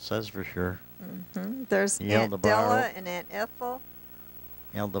everything else, that's for sure. There's You held Aunt the bar Della op- and Aunt Ethel.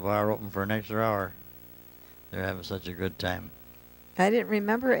 Held the bar open for an extra hour. They're having such a good time. I didn't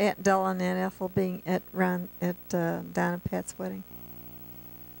remember Aunt Della and Aunt Ethel being at Don and Pat's wedding.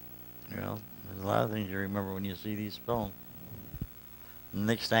 Well, there's a lot of things you remember when you see these films. The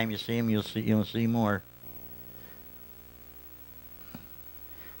next time you see them, you'll see more.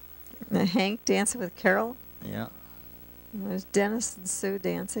 And Hank dancing with Carol. Yeah. And there's Dennis and Sue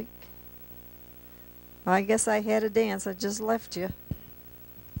dancing. Well, I guess I had a dance. I just left you.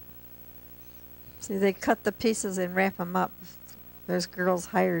 See, they cut the pieces and wrap them up. There's girls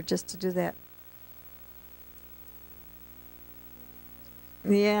hired just to do that.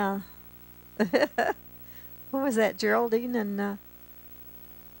 Yeah. What was that? Geraldine and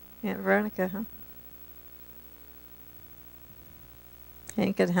Aunt Veronica, huh?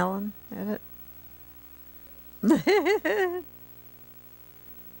 Hank and Helen at it.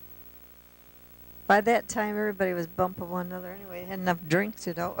 By that time, everybody was bumping one another anyway. They had enough drinks,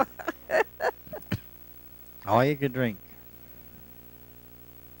 you know. All you could drink.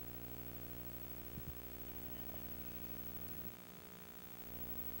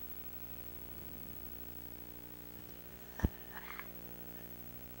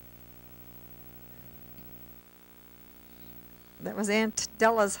 That was Aunt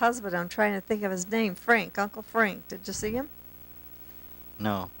Della's husband. I'm trying to think of his name. Frank, Uncle Frank. Did you see him?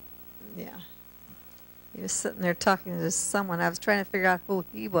 No. Yeah. He was sitting there talking to someone. I was trying to figure out who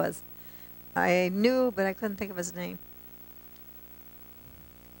he was. I knew, but I couldn't think of his name.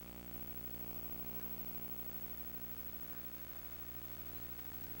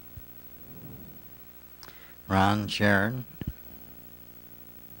 Ron, Sharon.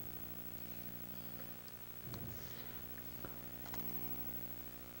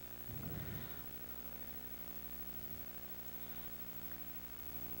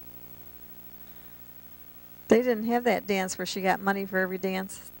 They didn't have that dance where she got money for every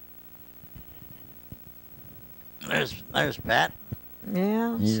dance. There's Pat.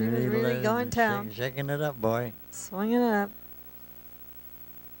 Yeah, He's she was really going town. Shaking it up, boy. Swinging it up.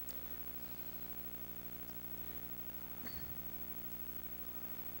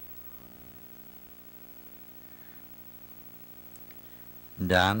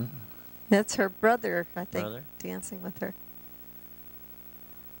 Don. That's her brother, I think, Brother? dancing with her.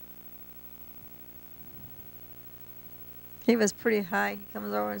 He was pretty high. He comes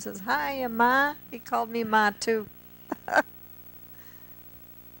over and says, "Hi, Ma." He called me Ma, too.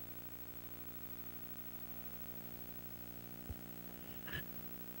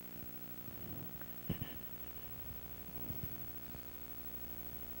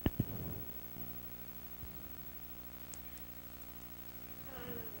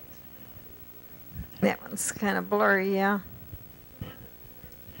 That one's kind of blurry, yeah.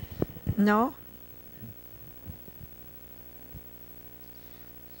 No?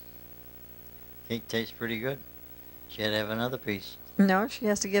 Cake tastes pretty good. She had to have another piece. No, she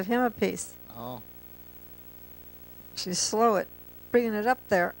has to give him a piece. Oh. She's slow at bringing it up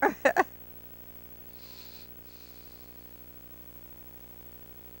there.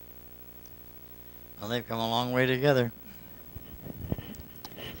 Well, they've come a long way together.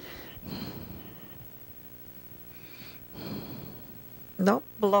 Nope,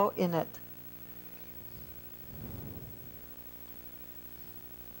 blow in it.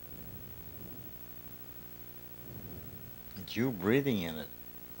 It's you breathing in it.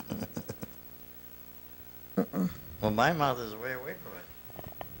 Well, my mouth is way away from it.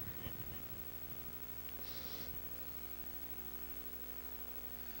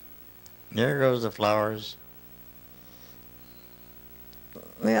 There goes the flowers.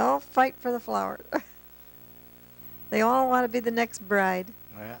 They all fight for the flower. They all want to be the next bride.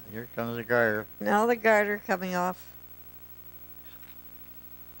 Well, here comes the garter. Now the garter coming off.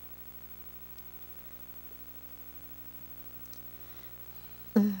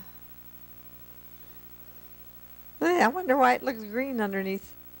 I wonder why it looks green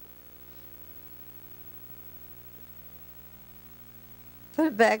underneath. Put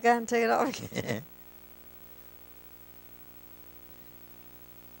it back on, take it off again.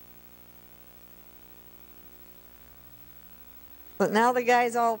 But now the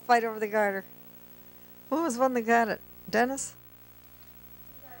guys all fight over the garter. Who was one that got it? Dennis?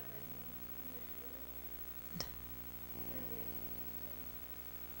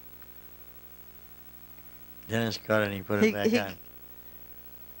 Dennis got it and he put it back on.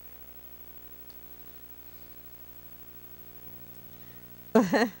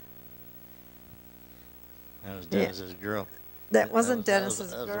 That was Dennis's girl. That wasn't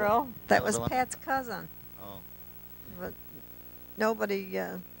Dennis's that was girl. That was the one? Pat's cousin. Oh. But nobody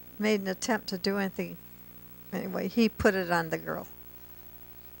made an attempt to do anything. Anyway, he put it on the girl.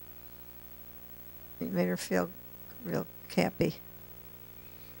 He made her feel real happy.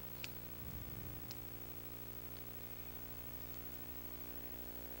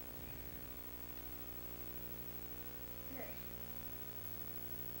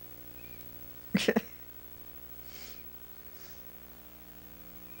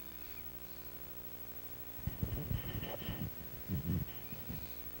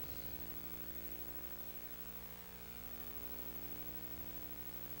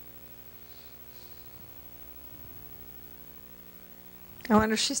 I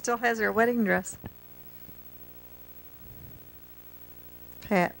wonder if she still has her wedding dress.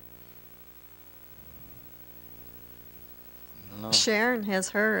 Pat. No. Sharon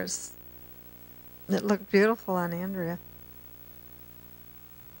has hers. It looked beautiful on Andrea.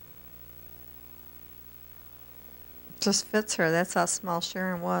 Just fits her. That's how small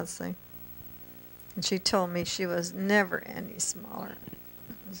Sharon was, see? And she told me she was never any smaller.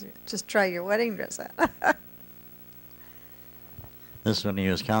 Just try your wedding dress on. This one he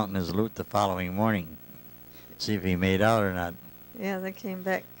was counting his loot the following morning. See if he made out or not. Yeah, they came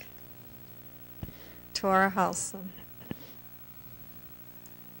back to our house. And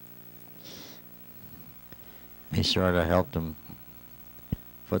he sort of helped him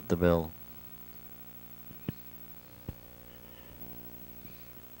foot the bill.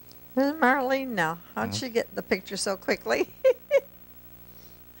 there's Marlene now. How'd she get the picture so quickly?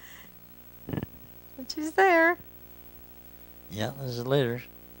 But she's there. Yeah, this is later.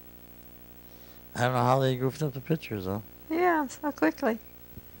 I don't know how they goofed up the pictures, though. Yeah, so quickly.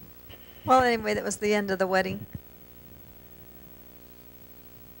 Well, anyway, that was the end of the wedding.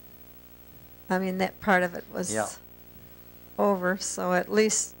 I mean, that part of it was Yeah. over, so at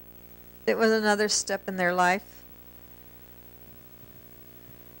least it was another step in their life.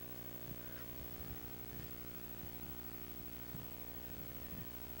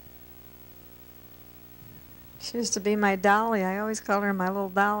 She used to be my dolly. I always called her my little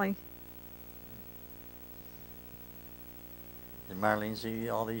dolly. Did Marlene see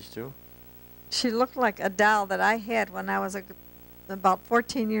all these too? She looked like a doll that I had when I was about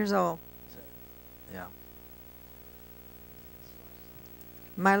 14 years old. Yeah.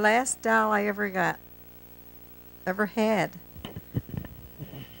 My last doll I ever had.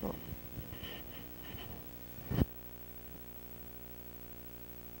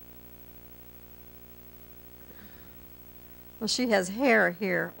 Well, she has hair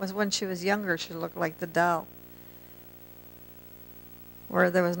here. It was when she was younger she looked like the doll, where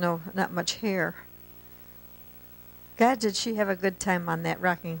there was not much hair. God, did she have a good time on that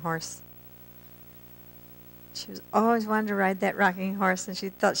rocking horse. She was always wanted to ride that rocking horse, and she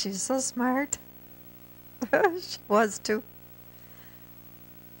thought she was so smart. She was, too.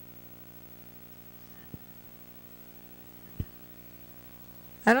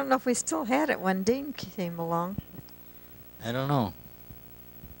 I don't know if we still had it when Dean came along. I don't know.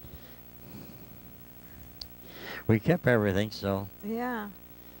 We kept everything, so. Yeah.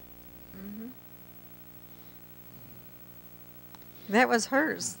 That was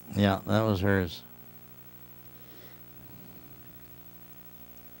hers. Yeah, that was hers.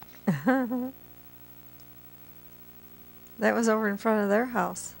 That was over in front of their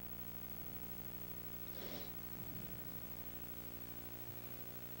house.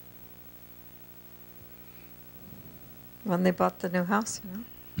 When they bought the new house, you know.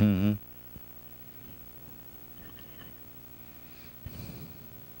 Mm-hmm.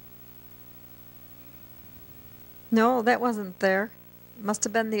 No, that wasn't there. Must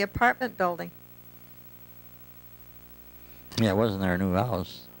have been the apartment building. Yeah, it wasn't their new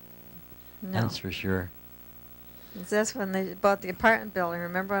house. No. That's for sure. That's when they bought the apartment building.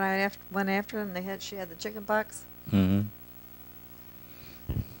 Remember when I went after them? She had the chicken pox. Mm-hmm.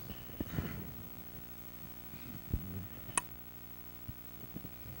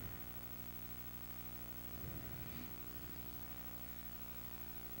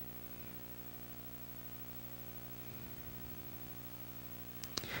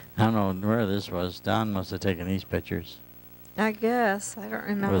 I don't know where this was. Don must have taken these pictures I guess. I don't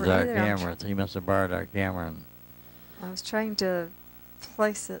remember with our either. camera. He must have borrowed our camera. And I was trying to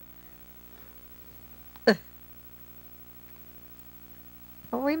place it.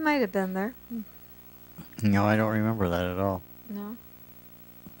 Well, we might have been there. no, I don't remember that at all. No.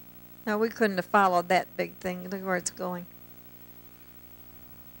 No, we couldn't have followed that big thing. Look where it's going.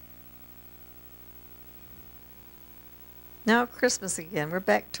 Now Christmas again. We're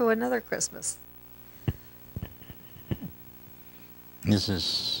back to another Christmas. This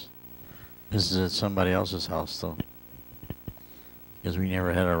is at somebody else's house though, because we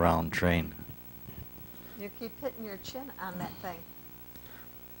never had a round train. You keep hitting your chin on that thing.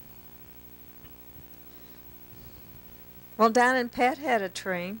 Well, Don and Pat had a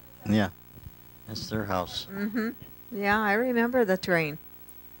train. Yeah, that's their house. Mm-hmm. Yeah, I remember the train.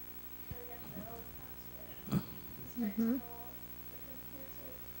 Mm-hmm.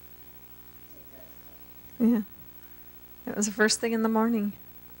 Yeah. It was the first thing in the morning.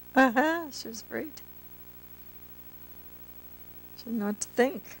 Uh-huh. She was great. She didn't know what to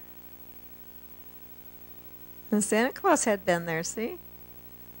think. And Santa Claus had been there, see?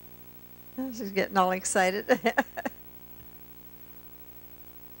 Oh, she's getting all excited.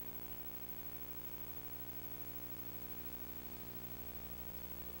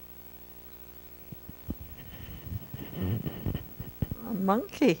 A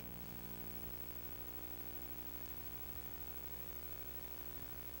monkey.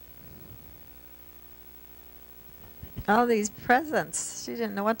 All these presents. She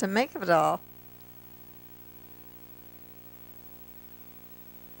didn't know what to make of it all.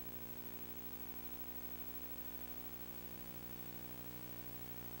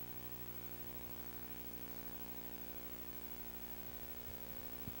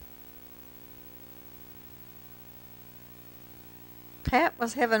 Pat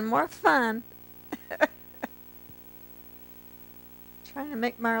was having more fun trying to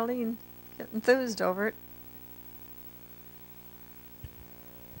make Marlene get enthused over it.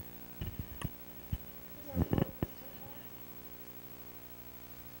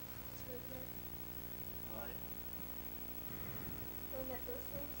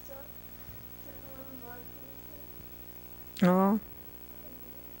 Oh,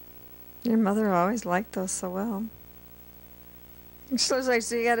 your mother always liked those so well. She looks like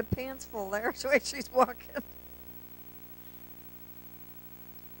she got her pants full there, the way she's walking.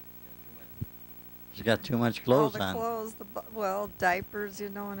 She's got too much clothes All on. the clothes, well, diapers, you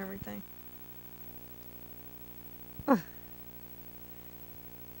know, and everything.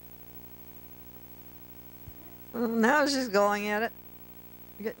 Well, now she's going at it,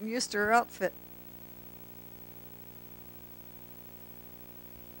 getting used to her outfit.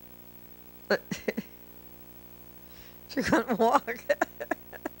 But she couldn't walk.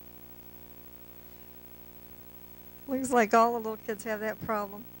 Looks like all the little kids have that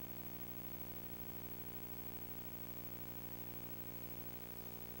problem.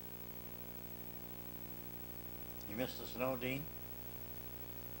 You missed the snow, Dean?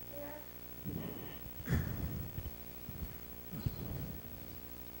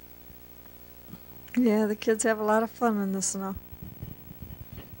 Yeah, the kids have a lot of fun in the snow.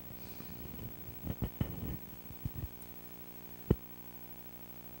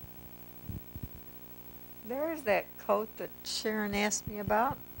 There's that coat that Sharon asked me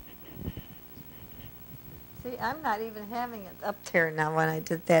about. See, I'm not even having it up there now when I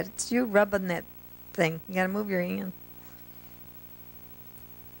did that. It's you rubbing that thing. You gotta move your hand.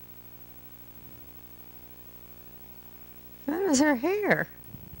 That was her hair.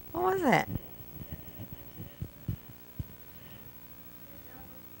 What was that?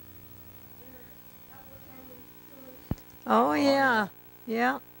 Oh, yeah.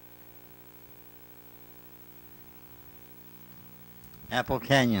 Yeah. Apple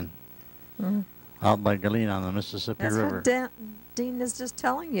Canyon, Mm. out by Galena on the Mississippi That's River. what Dean is just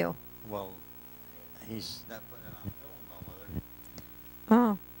telling you. Well, he's not putting it on film, though,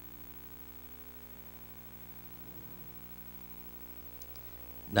 Mother.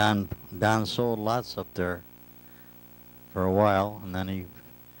 Oh. Don sold lots up there for a while, and then he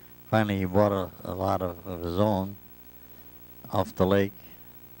finally bought a lot of his own off the lake.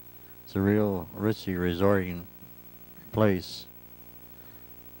 It's a real ritzy resorting place.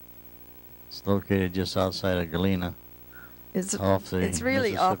 It's located just outside of Galena, It's off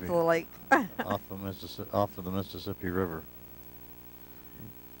really off the lake. off of the Mississippi River.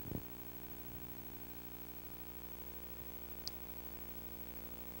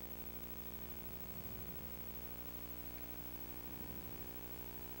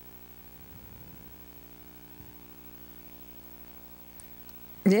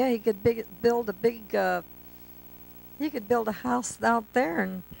 Yeah, he could build a big. He could build a house out there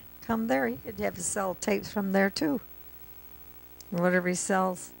and come there. He could have to sell tapes from there too. Whatever he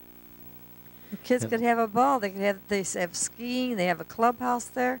sells. The kids could have a ball. They have skiing. They have a clubhouse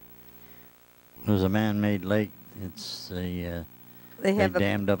there. There's a man-made lake. It's a They have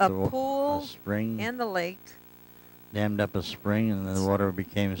dammed up a a pool spring. and the lake. Dammed up a spring, and the water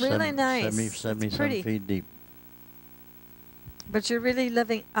became Really nice. 70 It's some pretty. feet deep. But you're really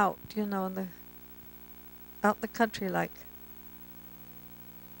living out, you know, in the out in the country, like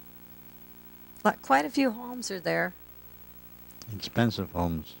quite a few homes are there. Expensive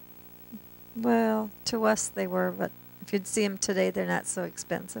homes. Well, to us they were, but if you'd see them today, they're not so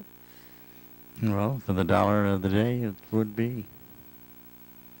expensive. Well, for the dollar of the day, it would be.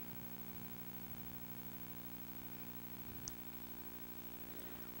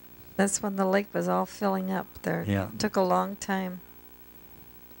 That's when the lake was all filling up there. Yeah. It took a long time.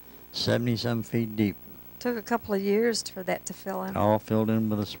 70-some feet deep. Took a couple of years for that to fill in. All filled in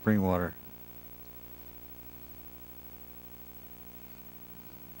with the spring water.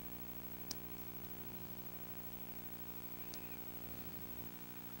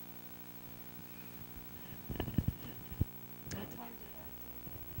 What time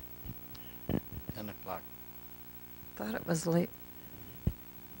did I 10 o'clock. thought it was late.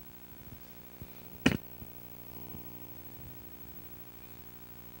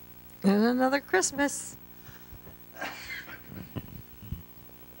 And another Christmas.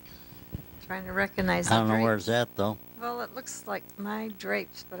 Trying to recognize the I don't know where drapes. it's at, though. Well, it looks like my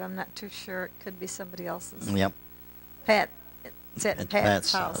drapes, but I'm not too sure. It could be somebody else's. Yep. Pat. It's at It's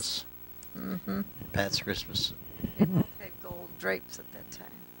Pat's house. Mm-hmm. Pat's Christmas. They both had gold drapes at that time.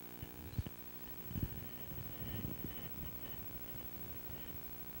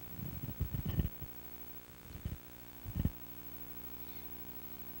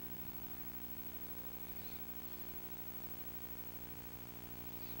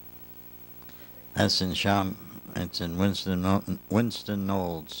 That's in it's in Winston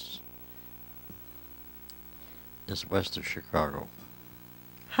Knolls, just west of Chicago.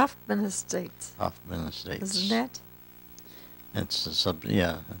 Hoffman Estates. Hoffman Estates. Isn't that? It's a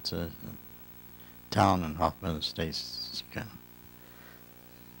it's a town in Hoffman Estates. It's kind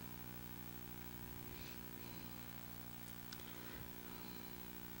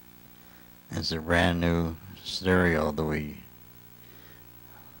of, it's a brand new stereo that we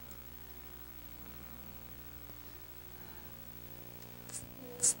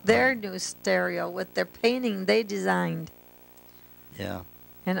It's their new stereo with their painting they designed. yeah.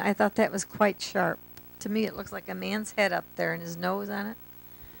 And I thought that was quite sharp. To me, it looks like a man's head up there and his nose on it.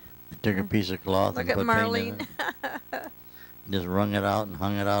 They took a piece of cloth Look and at put paint in Marlene. it. Just wrung it out and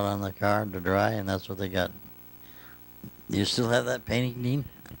hung it out on the car to dry, and that's what they got. Do you still have that painting, Dean?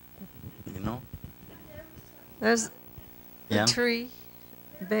 You know? There's Yeah. a tree,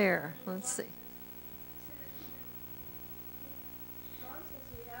 bear. Let's see.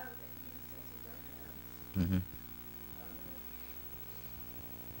 Mm-hmm.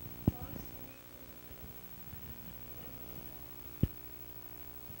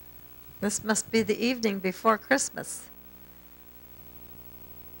 This must be the evening before Christmas.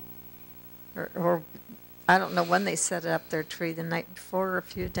 Or I don't know when they set up their tree, the night before or a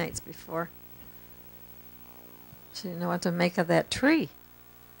few nights before. She didn't know what to make of that tree.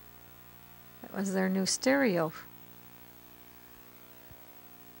 That was their new stereo.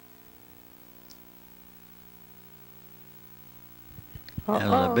 That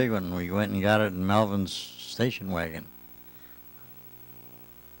was a big one. We went and got it in Melvin's station wagon.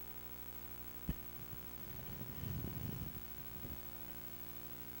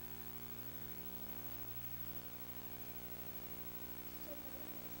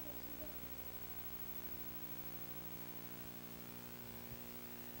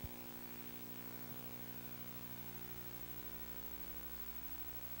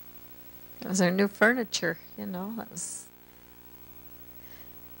 It was their new furniture, you know. That was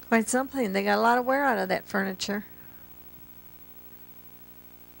quite something. They got a lot of wear out of that furniture.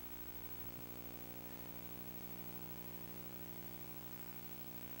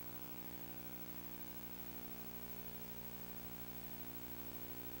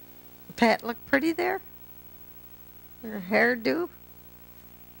 Pat looked pretty there. Her hairdo.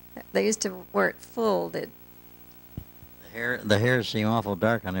 They used to wear it full. Did The hair seemed awful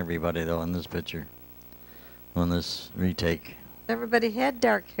dark on everybody, though, in this picture. On this retake. everybody had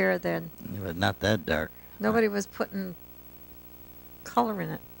dark hair then? But not that dark. Nobody was putting color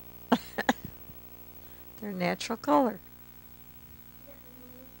in it. Their natural color.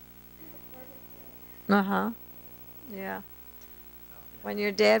 Uh-huh. Yeah. When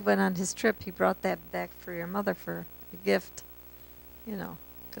your dad went on his trip, he brought that back for your mother for a gift, you know,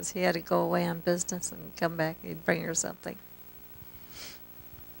 because he had to go away on business and come back. He'd bring her something.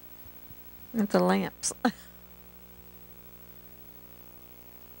 And the lamps. I said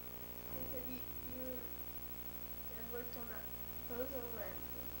you dad worked on that bozo lamp.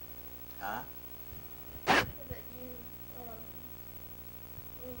 Huh? I said that you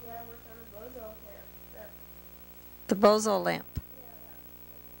and dad worked on a bozo lamp. The bozo lamp.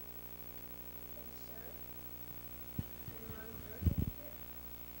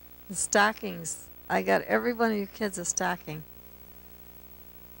 The stockings. I got every one of you kids a stocking.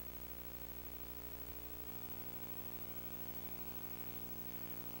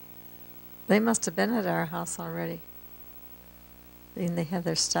 They must have been at our house already. And they had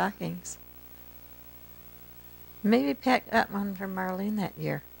their stockings. Maybe Pat got one from Marlene that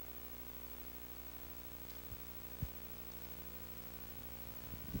year.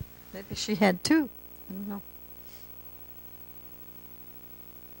 Maybe she had two. I don't know.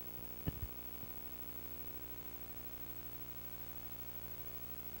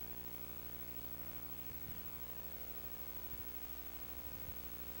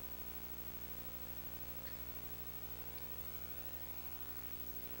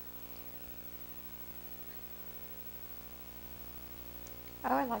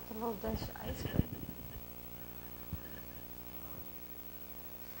 Oh, I like a little dish of ice cream.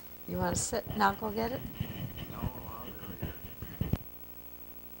 You want to sit and I'll go get it? No, I'll do it.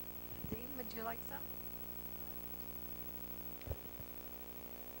 Dean, would you like some?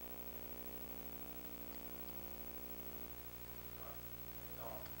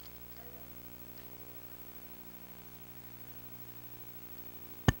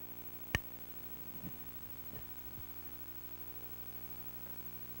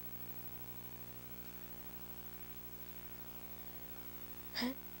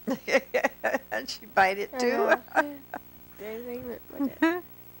 And she bite it too.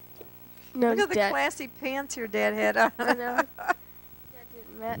 No, Look at the Dad, classy pants your dad had on. I know. Dad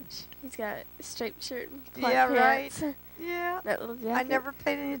didn't match. He's got a striped shirt and black Yeah, pants. right. Yeah. That little jacket. I never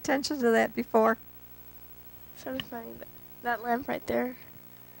paid any attention to that before. So funny, but that lamp right there,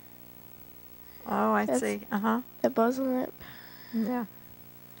 Oh, I That's- see. Uh-huh. the bozo lamp, Yeah.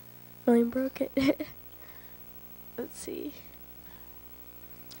 William broke it. Let's see.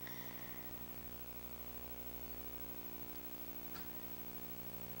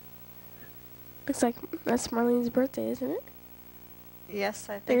 Looks like that's Marlene's birthday, isn't it? Yes,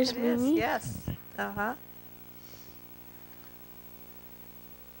 I think There's it is. Mimi. Yes. Uh-huh.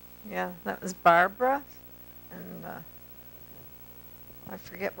 Yeah, that was Barbara. And I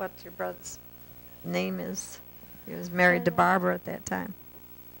forget what your brother's name is. He was married to Barbara at that time.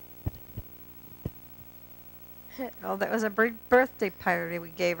 Oh, that was a big birthday party we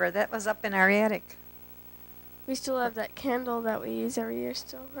gave her. That was up in our attic. We still have that candle that we use every year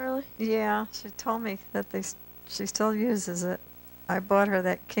still, really. Yeah, she told me that she still uses it. I bought her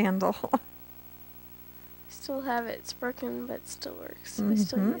that candle. Still have it. It's broken, but it still works. We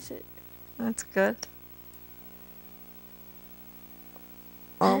still Mhm. use it. That's good.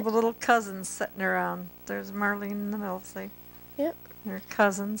 All the little cousins sitting around. There's Marlene in the middle, see? Yep. They're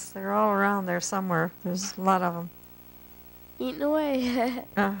cousins. They're all around there somewhere. There's a lot of them. Eating away.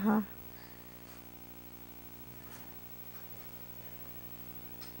 Uh-huh.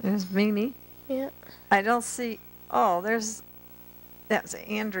 There's Mimi. Yep. I don't see... Oh, that's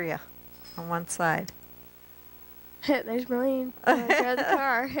Andrea on one side. There's Marlene. Drive the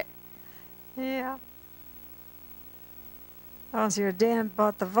car. Yeah. Oh, so your dad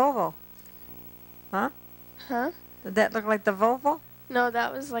bought the Volvo. Huh? Huh? Did that look like the Volvo? No,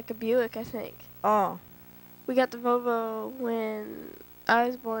 that was like a Buick, I think. Oh. We got the Volvo when I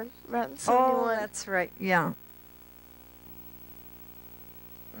was born, around Oh, 71. that's right. Yeah.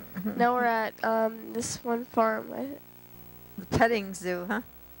 Now we're at this one farm. The petting zoo, huh?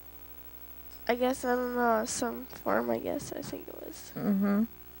 I guess, I don't know, some farm, I guess, I think it was. Mm-hmm.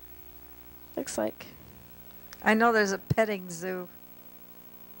 Looks like. I know there's a petting zoo.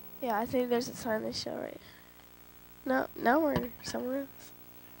 Yeah, I think there's a sign they show right. No, now we're somewhere else.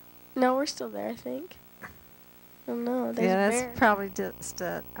 No, we're still there, I think. Oh no, there's Yeah, a that's bear. probably just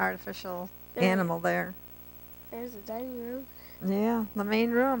an artificial There- animal there. There's a dining room. Yeah, the main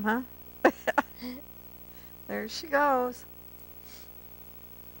room, huh? There she goes.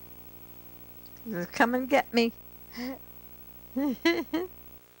 Just come and get me.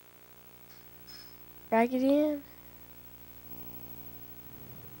 Raggedy Ann.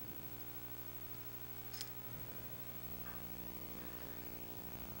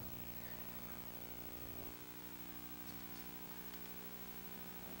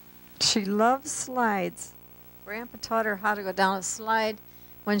 She loves slides. Grandpa taught her how to go down a slide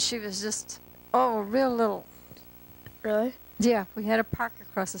when she was just, real little. Really? Yeah, we had a park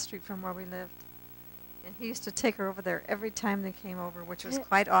across the street from where we lived. And he used to take her over there every time they came over, which was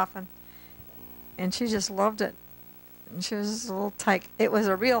quite often. And she just loved it. And she was just a little tyke. It was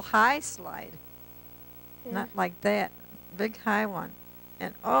a real high slide. Yeah. Not like that. Big high one.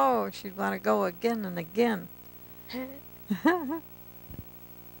 And she'd want to go again and again.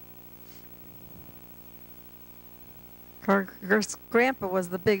 Her grandpa was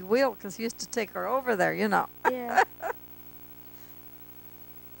the big wheel because he used to take her over there, you know. Yeah.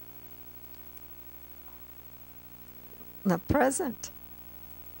 The present.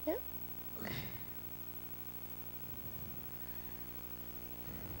 Yep.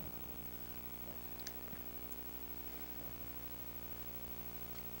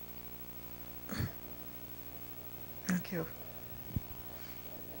 Thank you.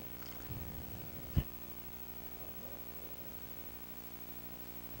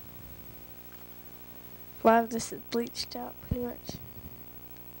 A lot of this is bleached out pretty much.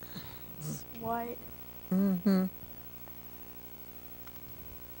 It's white. Mm-hmm.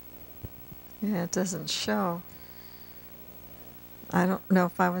 Yeah, it doesn't show. I don't know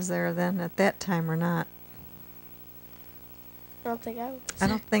if I was there then at that time or not. I don't think I was. I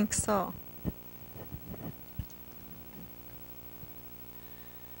don't think so.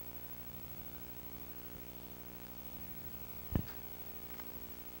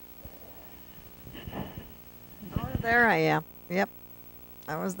 Oh, there I am. Yep.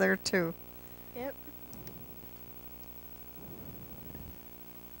 I was there too. Yep.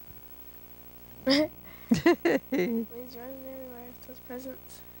 He's running everywhere with those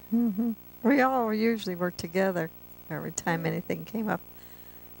presents. Mm-hmm. We all usually work together every time anything came up.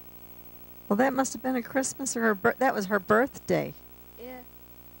 Well, that must have been a Christmas or that was her birthday. Yeah.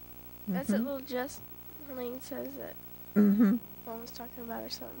 That's what Mhm. little Jess Marlene says that Mm-hmm. Mom was talking about or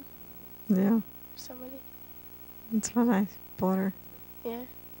something. Yeah, Or somebody. that's when I bought her. Yeah.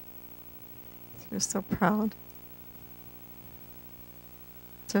 She was so proud.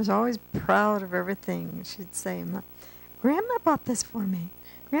 She was always proud of everything. She'd say, Grandma bought this for me.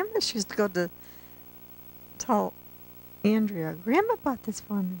 Grandma, she used to go to tell Andrea, Grandma bought this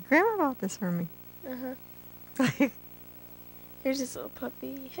for me. Grandma bought this for me. Uh-huh. Like, Here's this little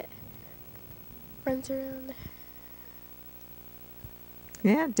puppy. Runs around.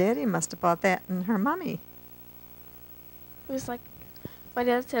 yeah, Daddy must have bought that and her mommy. It was like, my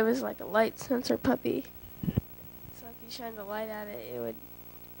dad said it was like a light sensor puppy. So if you shine the light at it, it would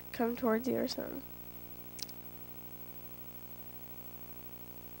come towards you or something.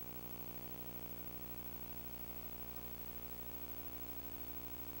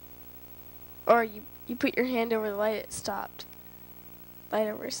 Or you put your hand over the light, it stopped. Light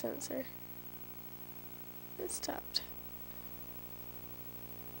over sensor. It stopped.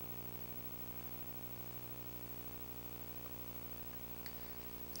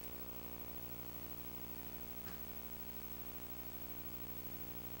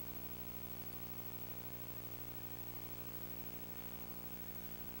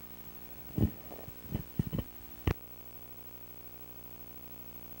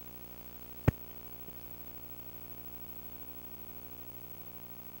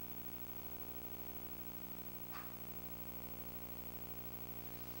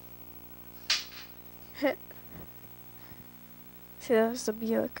 See, that was the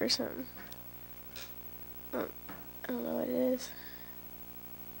Buick or something. I don't know what it is.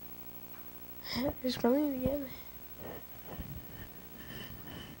 There's Marlene again.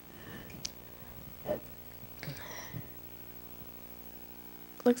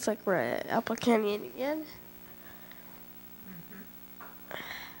 Looks like we're at Apple Canyon again.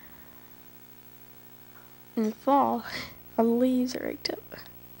 In the fall, all the leaves are raked up.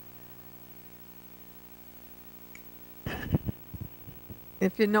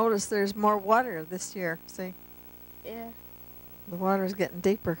 If you notice, there's more water this year. See, Yeah. the water's getting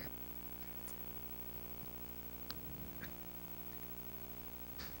deeper.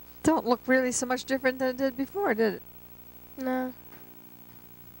 Don't look really so much different than it did before, did it? No.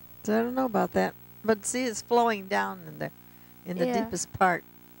 So I don't know about that. But see, it's flowing down in the Yeah. deepest part.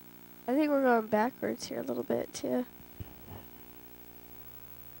 I think we're going backwards here a little bit, too.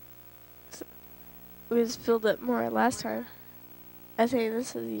 So we just filled up more last time. I think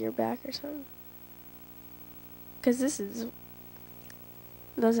this is a year back or something. Because this is...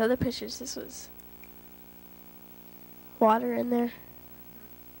 Those other pictures, this was... water in there.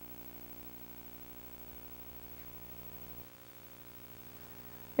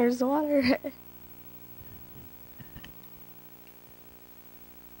 There's the water.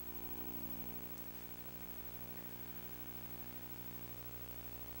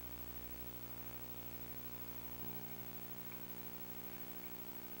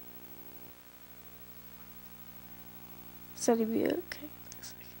 Sunny Butte. Okay,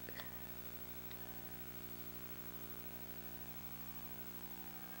 looks like it.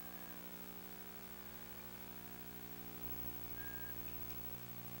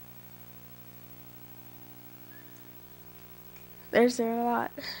 There's there a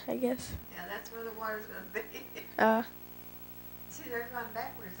lot, I guess. Yeah, that's where the water's going to be. they're going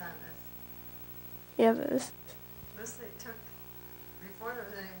backwards on this. Yeah, this. This they took before there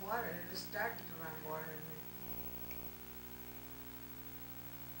was any water. They just started to run water in there.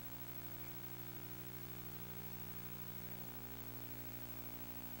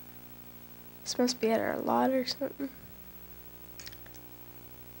 This must be at our lot or something.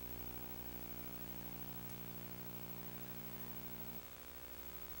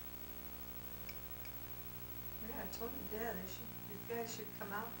 Yeah, I told you, Dad, these guys should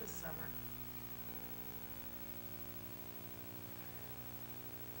come out this summer.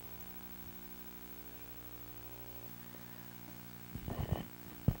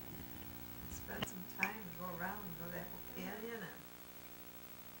 Spend some time and go around and go to Apple Canyon and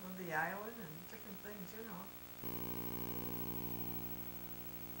go to the island and different things, you know.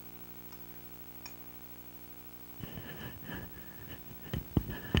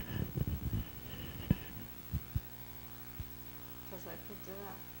 Because I picked it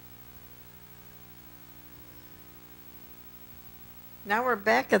up. Now we're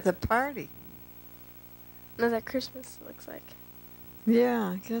back at the party. Another Christmas, looks like.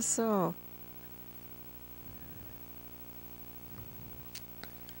 Yeah, I guess so.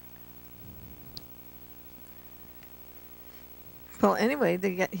 Well, anyway,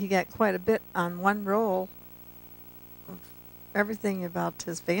 he got quite a bit on one roll of everything about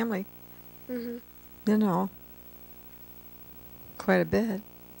his family, Mm-hmm. you know. Quite a bit.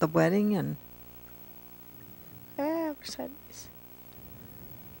 The wedding and Ah, we're sideways.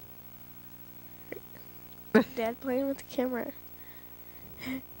 Dad playing with the camera.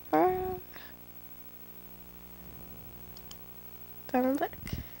 Ah. Donald Duck.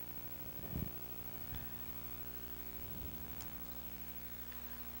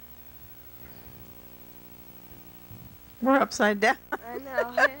 we're upside down. I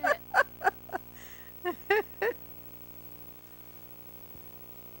know.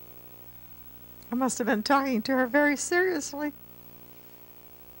 I must have been talking to her very seriously.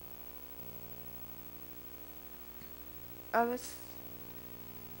 Oh, that's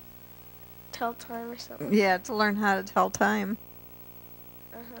tell time or something. Yeah, to learn how to tell time.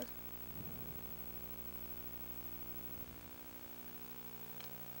 Uh-huh.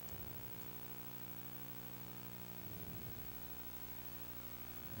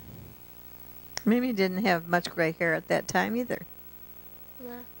 Mimi didn't have much gray hair at that time either.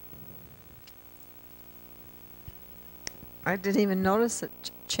 Yeah. I didn't even notice it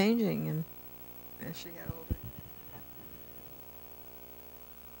changing and as she got older. I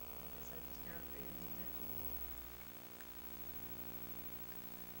guess I just never paid any attention.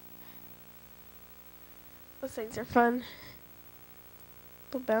 Those things are fun.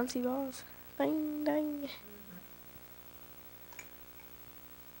 Little bouncy balls. Ding, ding.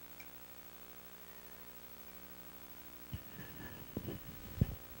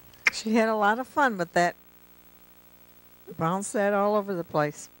 She had a lot of fun with that. Bounced that all over the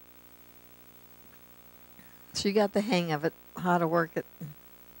place. She got the hang of it, how to work it.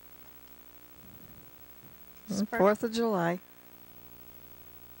 Spark- 4th of July.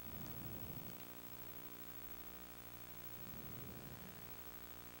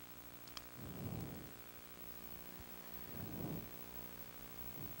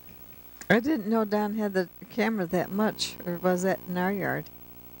 I didn't know Don had the camera that much, or was that in our yard?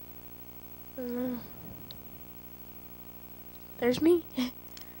 I don't know. There's me.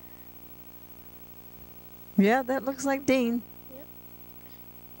 Yeah, that looks like Dean.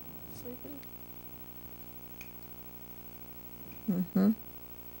 Sleeping. Mm-hmm.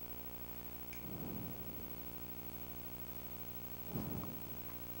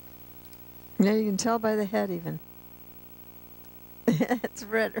 Yeah, you can tell by the head even. It's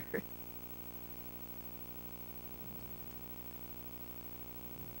redder.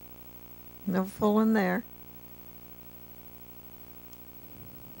 No fooling there.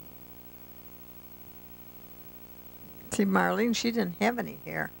 See, Marlene, she didn't have any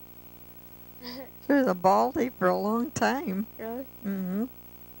hair. She was a baldy for a long time. Really? Mm-hmm.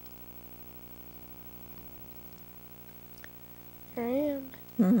 Here I am.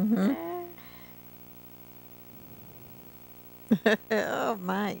 Mm-hmm. Ah. Oh,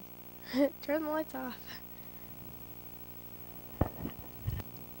 my. Turn the lights off.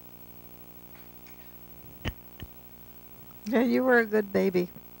 Yeah, you were a good baby.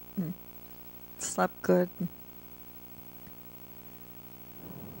 Slept good.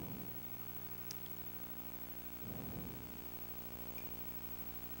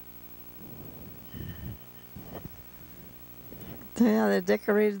 Yeah, they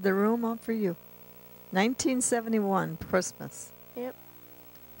decorated the room up for you. 1971 Christmas. Yep.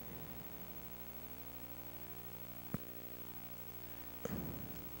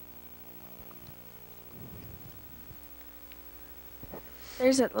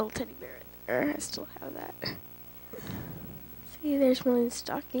 There's that little teddy bear right there. I still have that. See, there's Millie's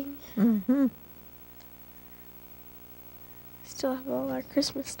stocking. Mm-hmm. Still have all our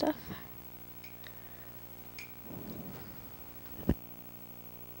Christmas stuff.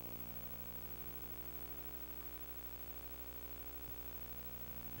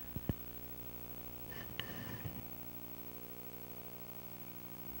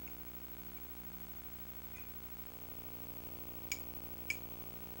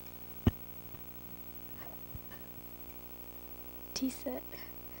 Tea set.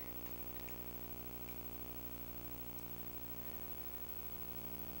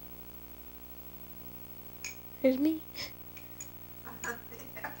 Here's me.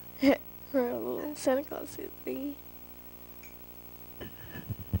 For a little Santa Claus suit thingy.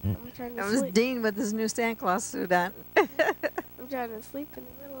 I'm trying to That was sleep. Dean with his new Santa Claus suit on. I'm trying to sleep in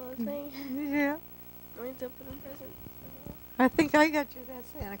the middle of the thing. Yeah. Nobody's opening presents. I think I got you that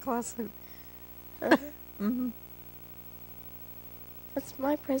Santa Claus suit. Uh-huh. Mm-hmm. That's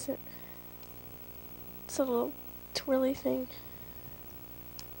my present. It's a little twirly thing.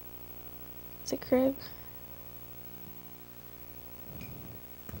 It's a crib.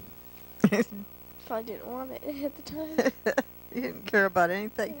 Probably didn't want it at the time. You didn't care about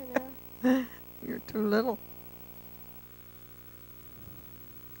anything. I know. You're too little.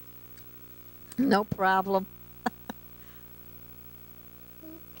 No problem.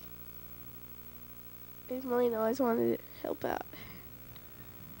 Millie always wanted to help out.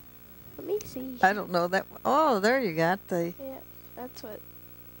 Let me see. I don't know that. Oh, there you got the. Yeah, that's what.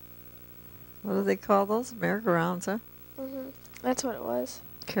 What do they call those? Merry-go-rounds, huh? That's what it was.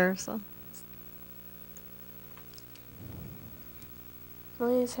 Carousel.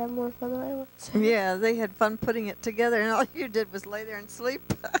 Millie's had more fun than I was. Yeah, they had fun putting it together, and all you did was lay there and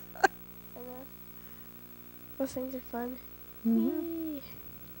sleep. I know. Those things are fun. Mhm. Yay.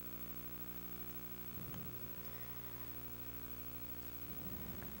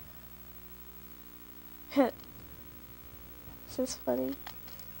 This is funny.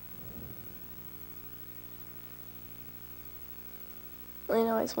 Millie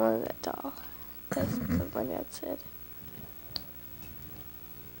always wanted that doll. That's what my dad said.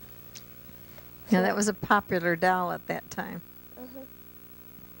 Yeah, that was a popular doll at that time.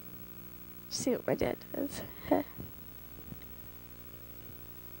 See what my dad does.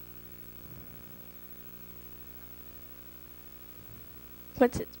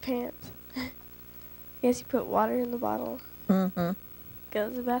 What's its pants? Yes, you put water in the bottle. Mm-hmm. Go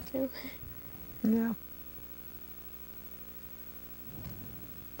to the bathroom. Yeah.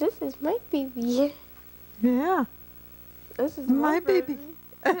 This is my baby. Yeah. This is My my baby.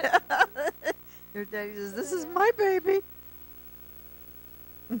 Your daddy says, "This is my baby."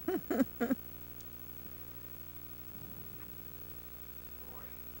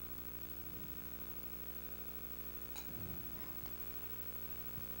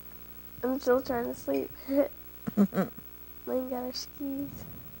 I'm still trying to sleep. Lane got her skis.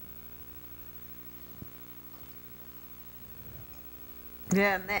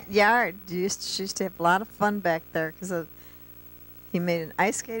 Yeah, in that yard, she used to have a lot of fun back there because he made an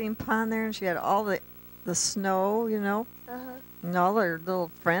ice skating pond there, and she had all the snow, you know, and all her little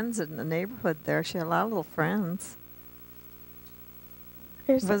friends in the neighborhood there. She had a lot of little friends.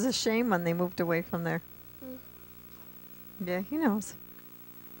 It was a shame when they moved away from there. Yeah, he knows.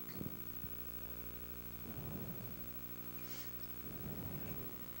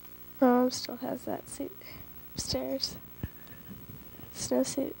 Mom still has that suit upstairs.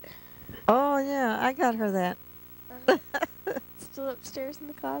 Snowsuit. Oh, yeah, I got her that. Still upstairs in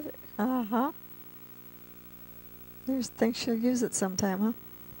the closet. Uh-huh. There's thinks she'll use it sometime,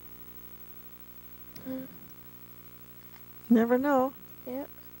 huh? Never know. Yep.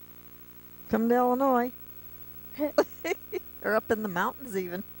 Come to Illinois. Or up in the mountains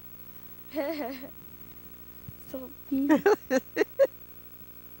even. Still a bee.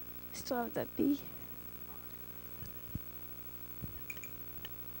 Still have that bee.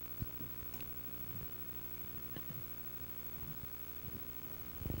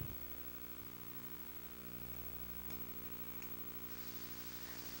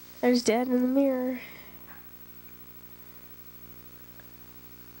 There's Dad in the mirror.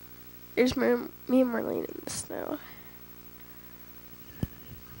 There's me and Marlene in the snow.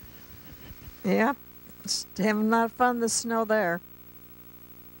 Yeah. Just having a lot of fun in the snow there.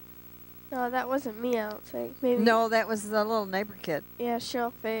 No, that wasn't me, I don't think. Maybe. No, that was the little neighbor kid. Yeah,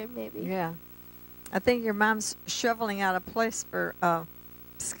 Cheryl Faye, maybe. Yeah. I think your mom's shoveling out a place for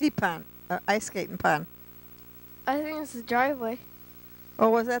ski pond, ice skating pond. I think it's the driveway. Oh,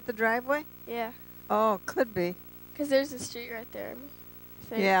 was that the driveway? Yeah. Oh, could be. 'Cause there's a street right there.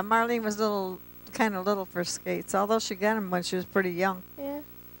 think. Yeah, Marlene was kind of little for skates, although she got them when she was pretty young. Yeah.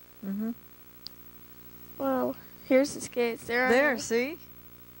 Mm-hmm. Well, here's the skates. There I There, am. see?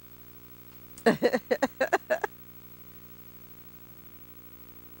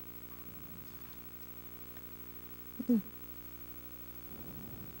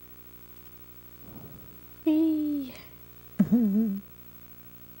 Whee.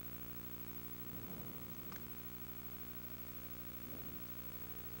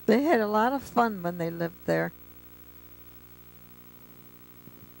 They had a lot of fun when they lived there.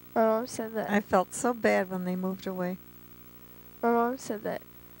 My mom said that. I felt so bad when they moved away. My mom said that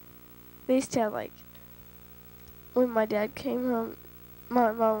they used to have, like, when my dad came home,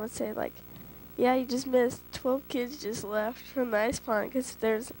 my mom would say, like, yeah, you just missed 12 kids just left from the ice pond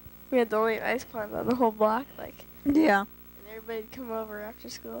because we had the only ice pond on the whole block, like, Yeah. and everybody'd come over after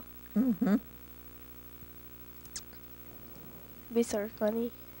school. Mm-hmm. It'd be sort of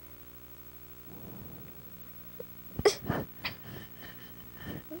funny. Oops.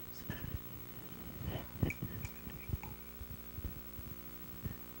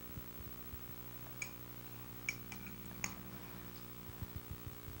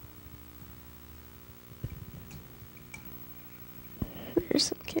 There's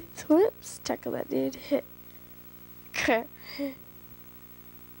some kids. Whoops. Tackle that dude. Hit.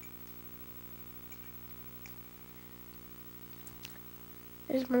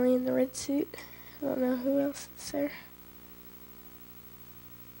 There's Millie in the red suit. I don't know who else is there.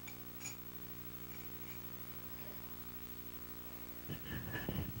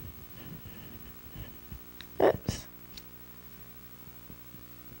 Oops.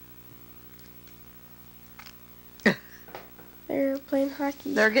 They're playing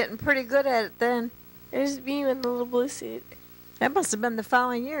hockey. They're getting pretty good at it then. There's me in the little blue suit. That must have been the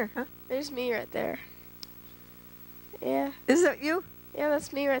following year, huh? There's me right there. Yeah. Is it you? Yeah,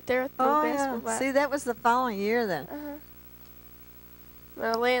 that's me right there with the Oh, baseball yeah. bat. See, that was the following year then. Uh-huh. I'm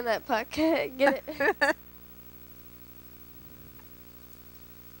gonna land that puck. Get it.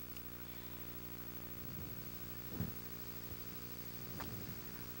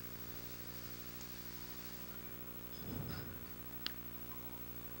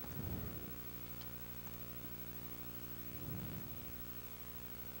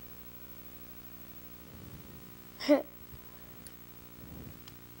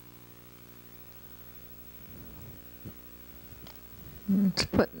 It's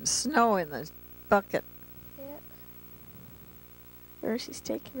putting snow in the bucket. Yeah. Or she's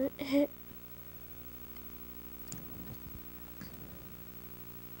taking it.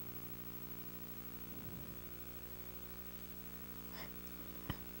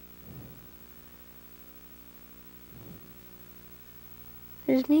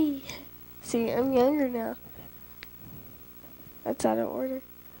 There's me. See, I'm younger now. That's out of order.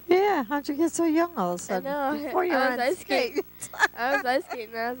 Yeah, how'd you get so young all of a sudden? know. Before you I were was on ice skating. skates. I was ice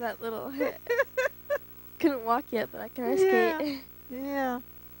skating. I was that little. Couldn't walk yet, but I can ice Yeah. skate. Yeah.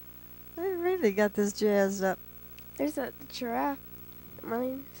 They really got this jazzed up. There's that giraffe at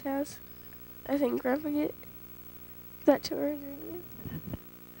Marlene's house. I think Grandpa get. Is that to her?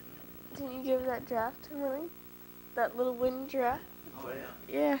 Didn't you give that giraffe to Marlene? That little wooden giraffe? Oh,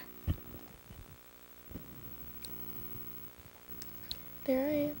 yeah. Yeah. There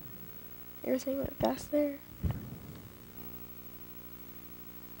I am. Everything went fast there.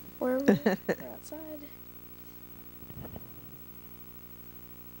 Where are we? We're outside.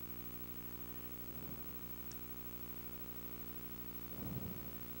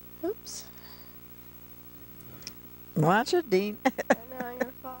 Oops. Watch it, Dean. I know I'm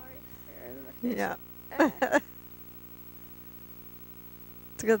gonna fall right there in my face. Yeah. Ah.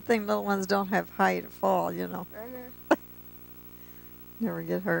 It's a good thing little ones don't have height to fall, you know. I know. Never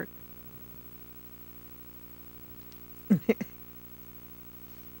get hurt.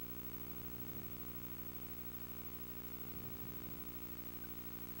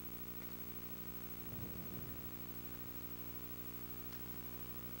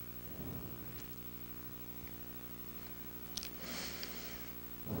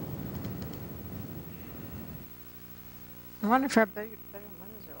 I wonder if our big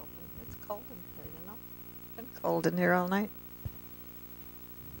windows are open. It's cold in here, you know. Been cold in here all night.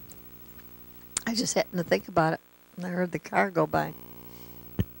 I just happened to think about it, and I heard the car go by.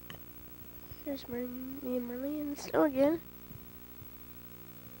 There's me and Marlene in the snow again.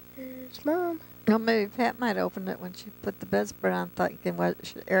 There's Mom. Well, maybe Pat might open it when she put the bedspread on. Thought you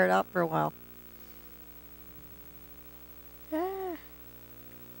should air it out for a while. Ah.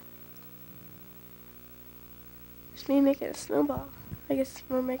 There's me making a snowball. I guess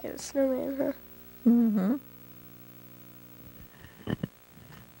we're making a snowman, huh? Mm-hmm.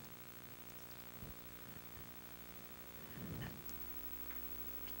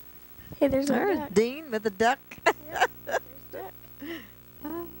 Hey, there's a There's duck. Dean with the duck. Yep, there's duck.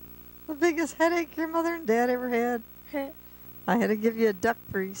 The biggest headache your mother and dad ever had. I had to give you a duck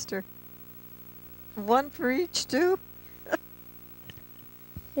for Easter. One for each, too.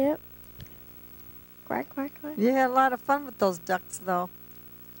 Yep. Quack, quack, quack. You had a lot of fun with those ducks, though.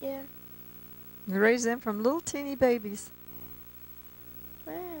 Yeah. You raised them from little teeny babies.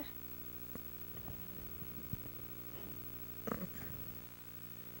 Ah.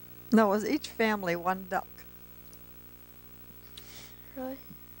 No, it was each family one duck. Really?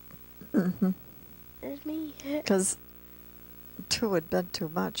 Mm-hmm. There's me. Because two had been too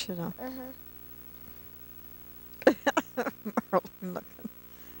much, you know. Uh-huh. Merlin looking.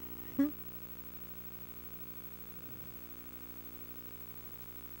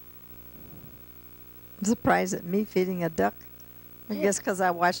 I'm surprised at me feeding a duck. I guess because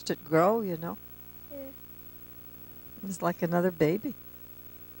I watched it grow, you know. Yeah. It was like another baby.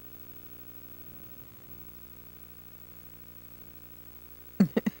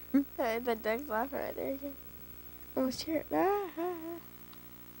 The duck's laughing right there again. Almost hear it. Ah, ah, ah.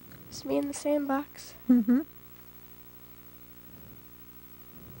 It's me in the sandbox. Mm-hmm.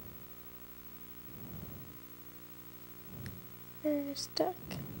 There's duck.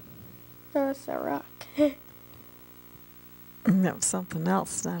 No, that's a rock. That was something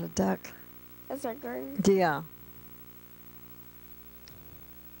else, not a duck. That's our garden. Yeah.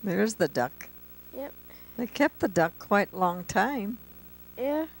 There's the duck. Yep. They kept the duck quite a long time.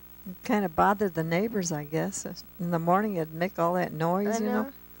 Yeah. It kind of bothered the neighbors, I guess. In the morning, it'd make all that noise, I you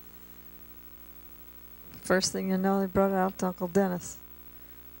know. First thing you know, they brought it out to Uncle Dennis.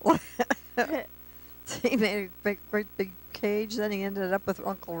 He made a great big cage. Then he ended up with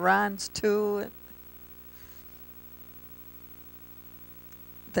Uncle Ron's, too. And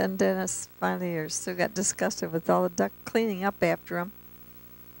then Dennis finally or Sue got disgusted with all the duck cleaning up after him.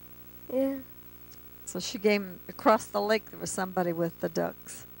 Yeah. So she gave him, across the lake, there was somebody with the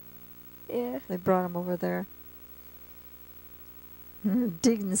ducks. Yeah. They brought him over there.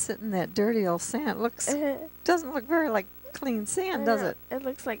 Digging, sitting in that dirty old sand. Doesn't look very like clean sand, does it? It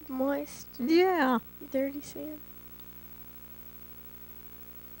looks like moist, Yeah. dirty sand.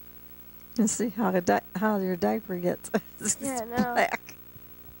 And see how how your diaper gets. It's Yeah, I know. black.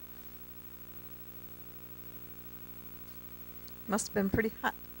 Must have been pretty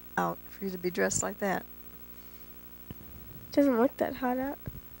hot out for you to be dressed like that. Doesn't look that hot out.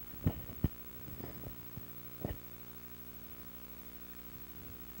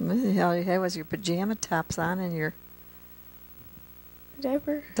 All you had was your pajama tops on and your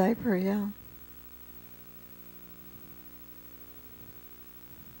Diaper. diaper, yeah.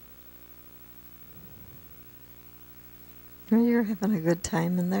 Well, you're having a good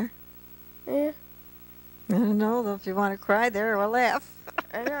time in there. Yeah. I don't know, though, if you want to cry there or laugh.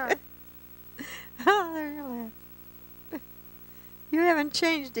 I know. Oh, there you laugh. You haven't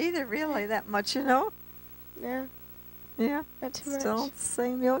changed either, really, that much, you know? No, Yeah. not too Still much. the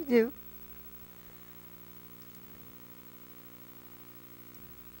same old you.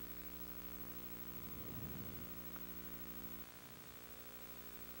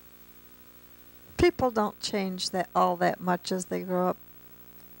 People don't change that all that much as they grow up.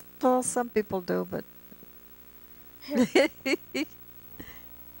 Well, some people do, but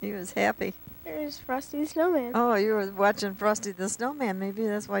he was happy. There's Frosty the Snowman. Oh, you were watching Frosty the Snowman. Maybe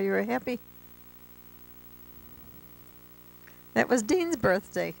that's why you were happy. That was Dean's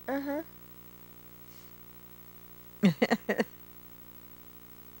birthday. Uh-huh.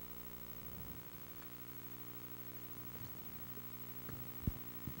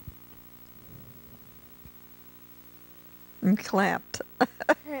 And clapped.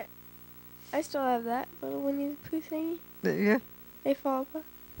 I still have that little Winnie the Pooh thingy. Yeah. They fall apart.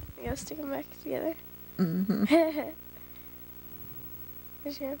 I gotta stick them back together. Mm-hmm.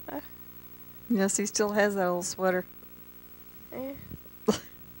 There's Grandpa. Yes, he still has that old sweater. There.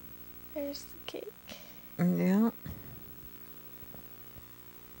 There's the cake. Yeah.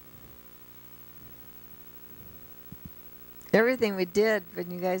 Everything we did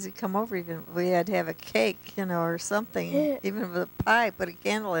when you guys would come over, even we had to have a cake, you know, or something, even with a pie, put a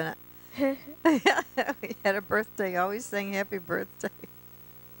candle in it. We had a birthday, always sang happy birthday.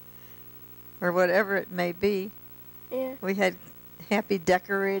 Or whatever it may be. Yeah. We had happy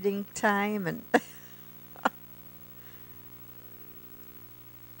decorating time and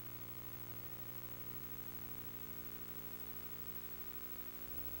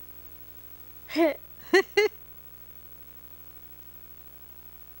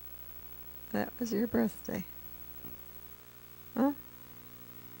that was your birthday. Huh?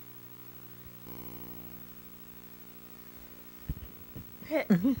 Had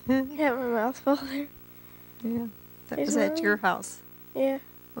my mouth full there. Yeah. That Here's was at mine. your house. Yeah.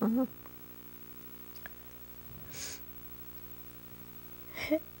 Uh-huh.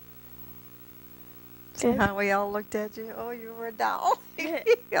 See Yeah. how we all looked at you? Oh, you were a doll.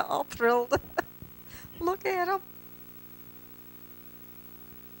 You're all thrilled. Look at him.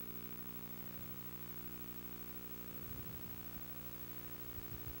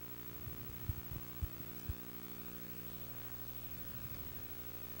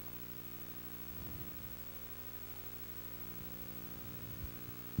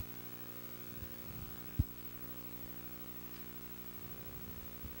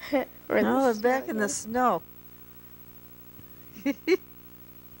 We're in Oh, the they're back snow in the again. snow. It's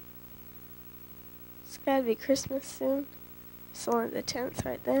gotta be Christmas soon. It's only the 10th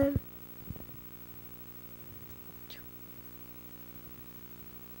right then.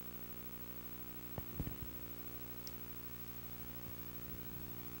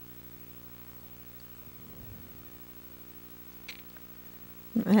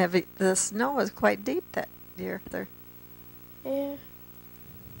 Heavy. The snow was quite deep that year. There. Yeah.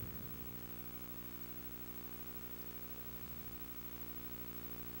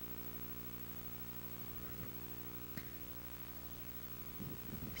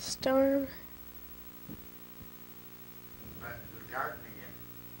 Storm. Back to the garden again.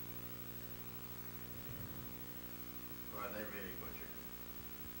 Well, they really butchered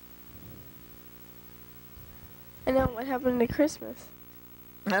it. I know what happened to Christmas.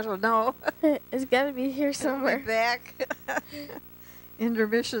 I don't know. It's gotta be here It'll somewhere. be back.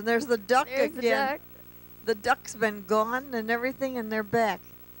 Intermission. There's the duck There's the again. duck. The duck's been gone and everything, and they're back.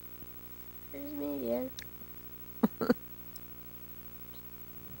 There's me again.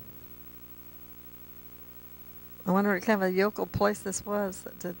 I wonder what kind of a yokel place this was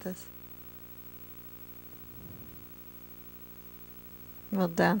that did this. Well,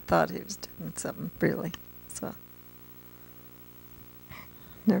 Dan thought he was doing something really, so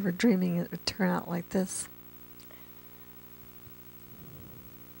never dreaming it would turn out like this.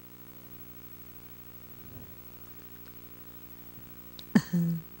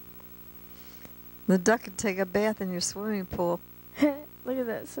 The duck could take a bath in your swimming pool. Look at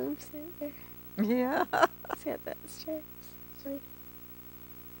that swimsuit there. Yeah. It's got that stripes. Sweet.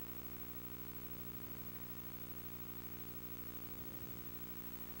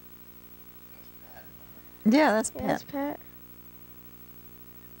 Yeah, that's Yeah, that's Pat. Pat.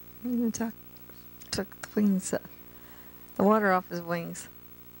 He took the wings, the water off his wings.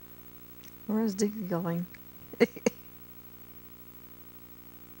 Where's Diggy going?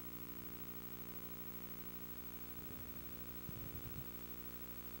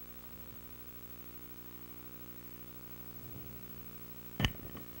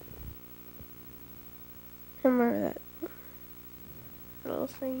 Remember that little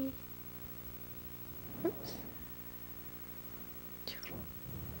thingy. Oops.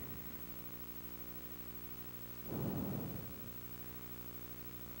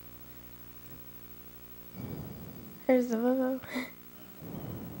 There's the Volvo.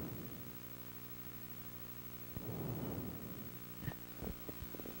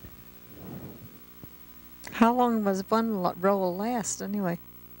 How long was one roll last anyway?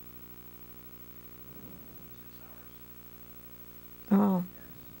 Oh.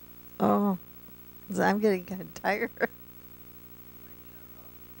 Oh. 'Cause I'm getting kind of tired.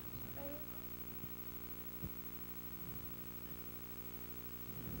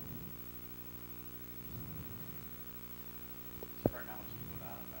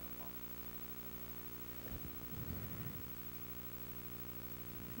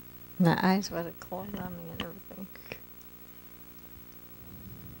 My eyes would have closed on me and everything.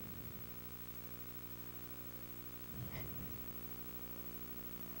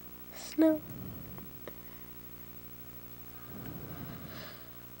 Snow.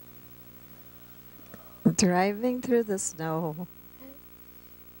 Driving through the snow.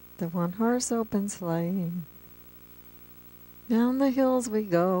 The one horse open sleigh. Down the hills we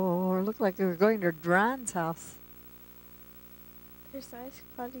go. Or look like we were going to Ron's house. There's the ice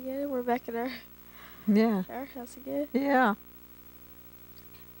pod again. We're back at our Yeah. house again. Yeah.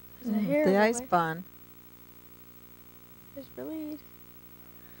 There's a hair The on ice way. pond. There's Billy.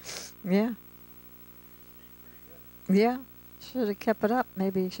 Yeah. Yeah. Should have kept it up.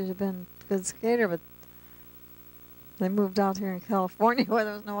 Maybe he should have been a good skater, but they moved out here in California where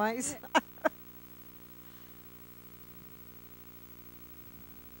there was no ice.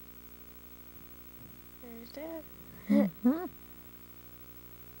 There's Dad. Mhm.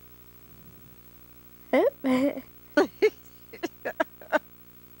 Oop.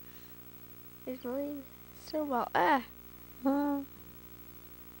 There's Marine. Snowball. Ah.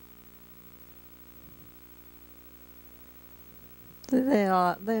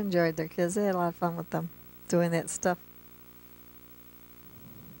 They enjoyed their kids. They had a lot of fun with them doing that stuff.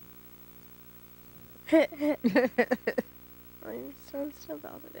 I'm throwing stuff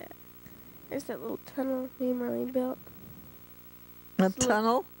out of that. There's that little tunnel me and Marlene built. A Just look-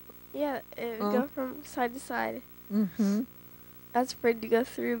 tunnel? Yeah, it would Oh. go from side to side. Mm-hmm. I was afraid to go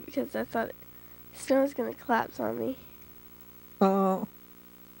through because I thought snow was gonna collapse on me. Oh.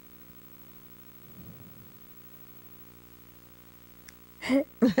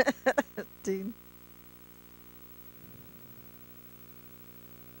 Dean.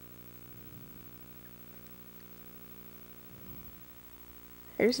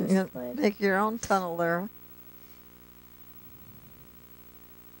 There's a You sled. make your own tunnel there.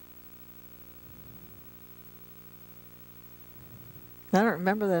 I don't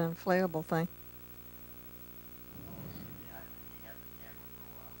remember that inflatable thing.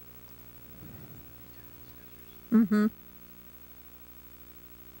 Mm-hmm.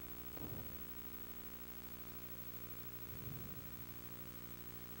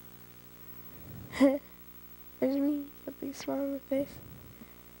 There's me, a big smile on my face.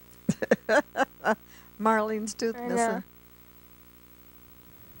 Marlene's tooth I know.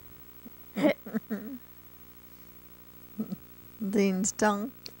 missing. Dean's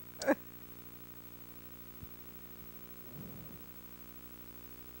tongue.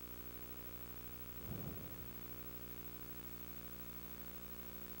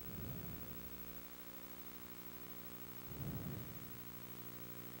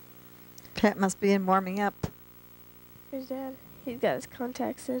 Pat must be in warming up. Here's Dad. He's got his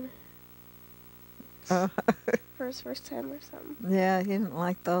contacts in Oh. for his first time or something. Yeah, he didn't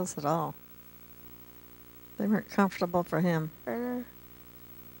like those at all. They weren't comfortable for him. I know.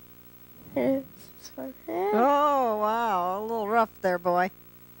 It's fun. Oh, wow. A little rough there, boy.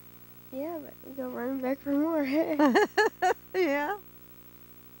 Yeah, but we go running back for more. Yeah.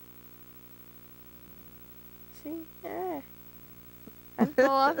 See? I fall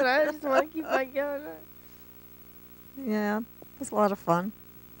off and I just want to keep on going. Yeah. It was a lot of fun.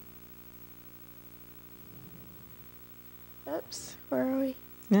 Oops. Where are we?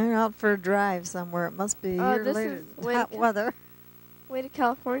 You're out for a drive somewhere. It must be Oh, here this later. is way to Hot go. weather. Way to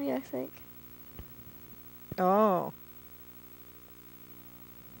California, I think. Oh.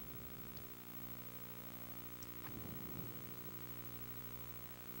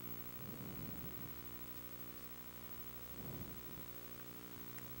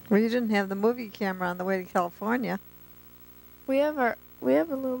 Well, you didn't have the movie camera on the way to California. We have a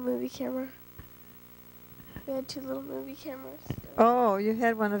little movie camera. We had 2 little movie cameras. Oh, you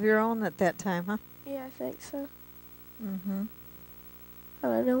had one of your own at that time, huh? Yeah, I think so. Mm-hmm. I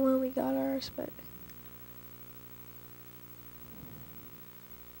don't know when we got ours, but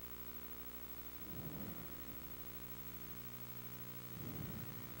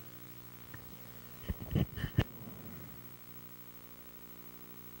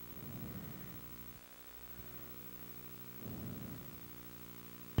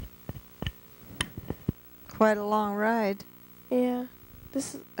Quite a long ride. yeah.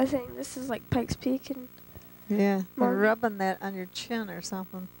 I think this is like Pikes Peak, and Yeah. You're Mom- rubbing that on your chin or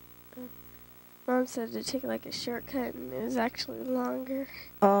something. Mom said to take like a shortcut, and it was actually longer.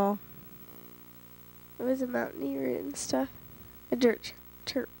 Oh. It was a mountainy route and stuff. A dirt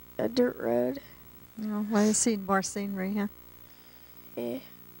road. Oh, well, you seen more scenery, huh? Yeah.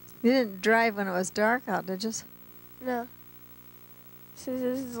 You didn't drive when it was dark out, did you? No. So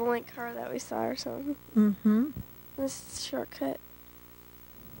this is the only car that we saw or something. Mm-hmm. This is a shortcut.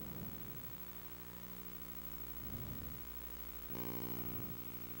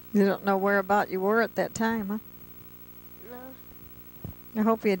 You don't know whereabout you were at that time, huh? No. I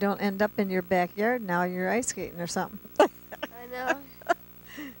hope you don't end up in your backyard now. You're ice skating or something. I know. I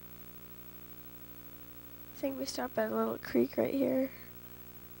think we stopped at a little creek right here.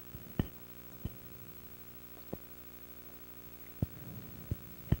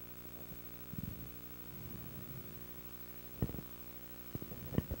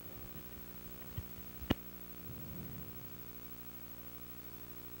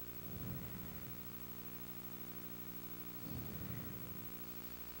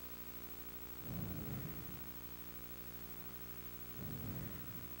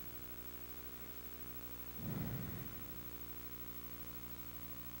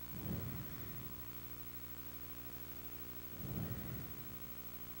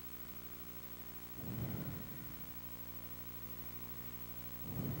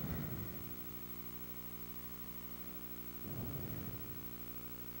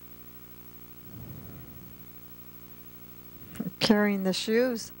 Carrying the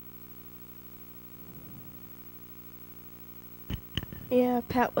shoes.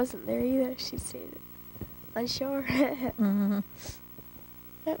 Pat wasn't there either. She stayed on shore. Mm-hmm.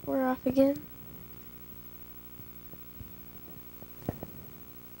 Yeah, we're off again.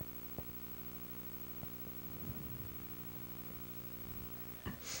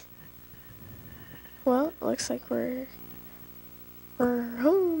 Well, looks like we're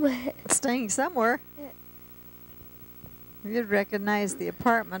home. Staying somewhere. You'd recognize the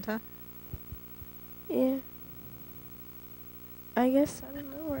apartment, huh? Yeah. I guess I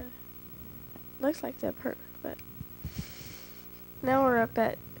don't know where. Looks like the apartment, but now we're up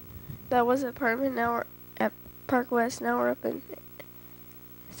at. That was the apartment. Now we're at Park West. Now we're up in.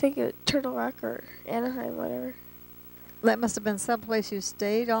 I think it Turtle Rock or Anaheim, whatever. That must have been someplace you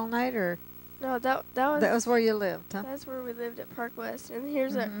stayed all night, or No, that that was where you lived, huh? That's where we lived at Park West, and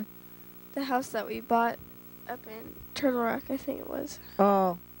here's Mhm. the house that we bought up in Turtle Rock, I think it was,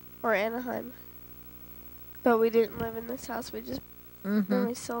 Oh. or Anaheim. But we didn't live in this house. We just then Mm-hmm.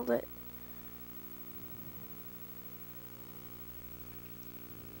 we sold it.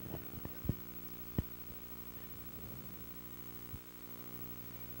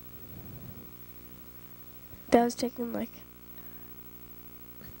 That was taking like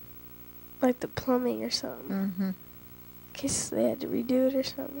the plumbing or something. Mm-hmm. In case they had to redo it or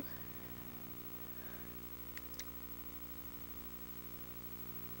something.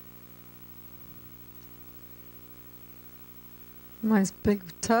 Nice big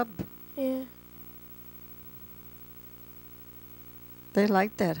tub. Yeah. They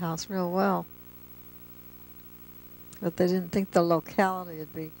liked that house real well. But they didn't think the locality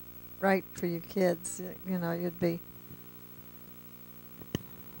would be right for you kids. You know, you'd be,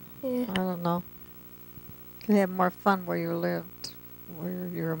 Yeah. I don't know. Could have more fun where you lived, where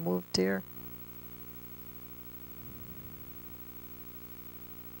you were moved here.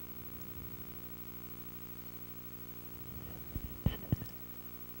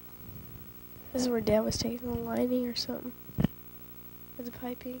 This is where Dad was taking the lining or something. Or the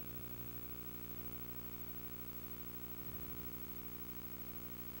piping.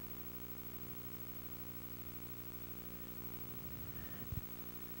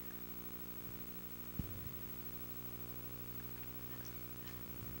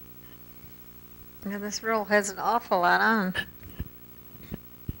 Yeah, this roll has an awful lot on.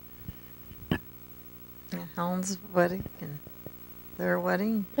 Yeah, Helen's wedding and their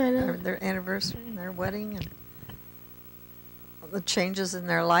wedding, I know. or their anniversary and their wedding, and the changes in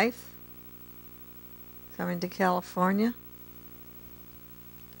their life. Coming to California.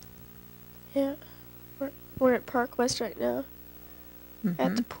 Yeah. We're at Park West right now.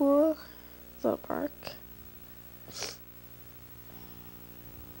 At the Mhm. pool. Little park.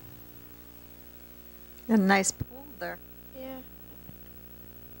 A nice pool there. Yeah.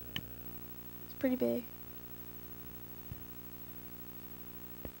 It's pretty big.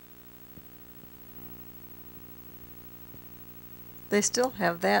 They still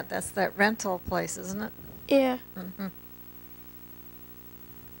have that. That's that rental place, isn't it? Yeah. Mm-hmm.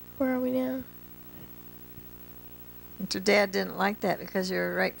 Where are we now? But your dad didn't like that because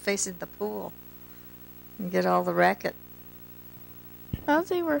you're right facing the pool. You get all the racket, I don't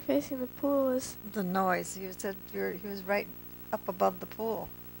think we're facing the pool. Is the noise. You said he was right up above the pool.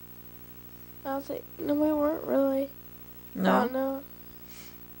 I don't think. No, we weren't really. I don't know.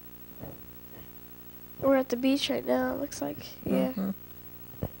 We're at the beach right now. It looks like. Yeah. Mhm.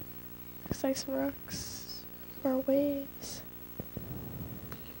 Looks like some rocks. More waves.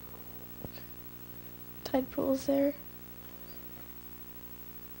 Tide pools there.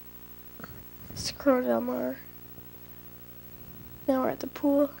 It's Corona Del Mar. Now we're at the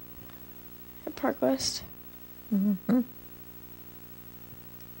pool at Park West. Mhm.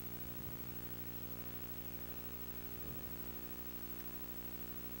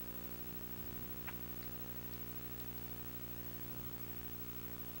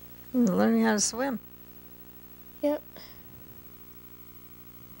 Learning how to swim. Yep.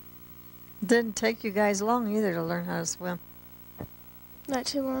 Didn't take you guys long either to learn how to swim. Not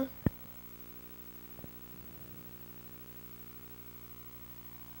too long.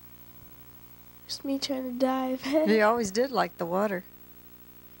 Just me trying to dive. You always did like the water.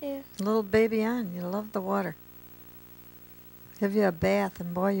 Yeah. Little baby on, you loved the water. Give you a bath,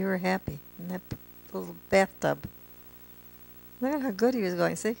 and boy, you were happy in that little bathtub. Look at how good he was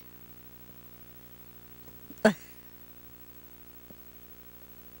going, see?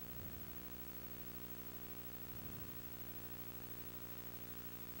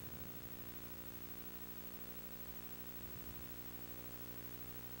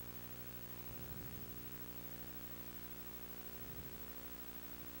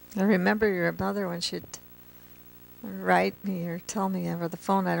 I remember your mother when she'd, write me or tell me over the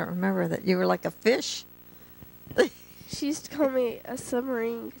phone, I don't remember, that you were like a fish. She used to call me a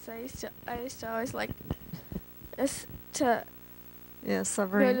submarine because I used to always like us to Yeah, go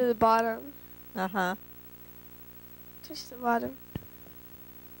submarine. to the bottom, Uh-huh. touch the bottom.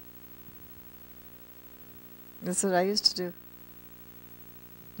 That's what I used to do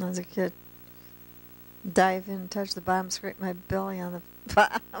when I was a kid. Dive in, touch the bottom, scrape my belly on the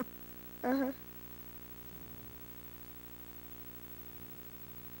bottom. Uh-huh.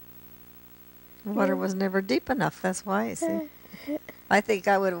 The water Yeah. was never deep enough, that's why, see. I think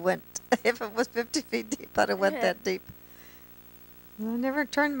I would have went, if it was 50 feet deep, I'd have went that deep. I never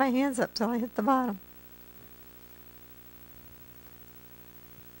turned my hands up till I hit the bottom.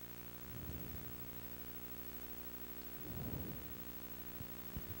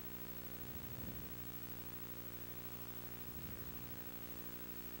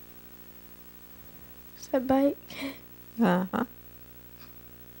 Is that bike? Uh-huh.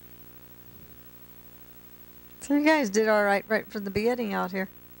 So you guys did all right from the beginning out here.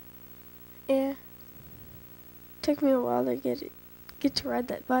 Yeah. Took me a while to get to ride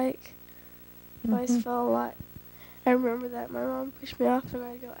that bike. I always Mhm. fell a lot. I remember that my mom pushed me off and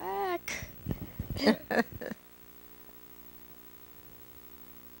I'd go, ack.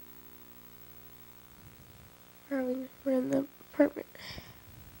 We're in the apartment.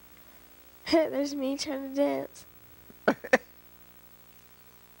 There's me trying to dance.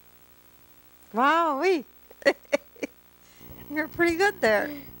 Wow-wee. You're pretty good there.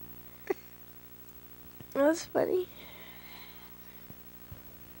 That's funny.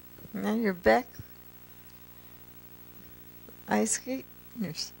 Now you're back. Ice skate.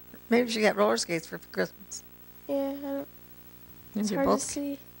 Maybe she got roller skates for Christmas. Yeah, I don't. Did It's you hard to both?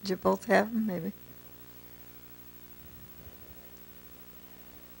 see. Did you both have them? Maybe.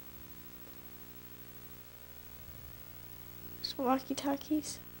 There's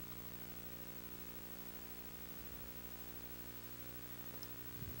walkie-talkies.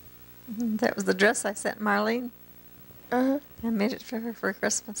 That was the dress I sent Marlene. Uh-huh. I made it for her for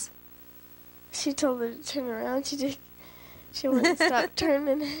Christmas. She told her to turn around. She wouldn't stop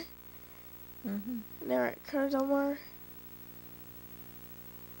turning. Mm-hmm. Now we're at Crounse Del Mar.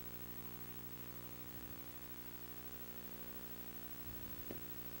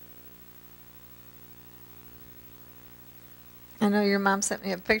 I know your mom sent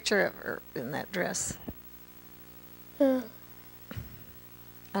me a picture of her in that dress. Uh,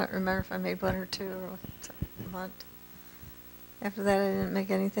 I don't remember if I made one or two or what. After that, I didn't make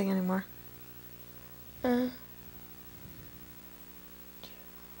anything anymore. oh,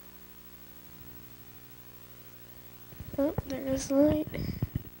 there goes the light.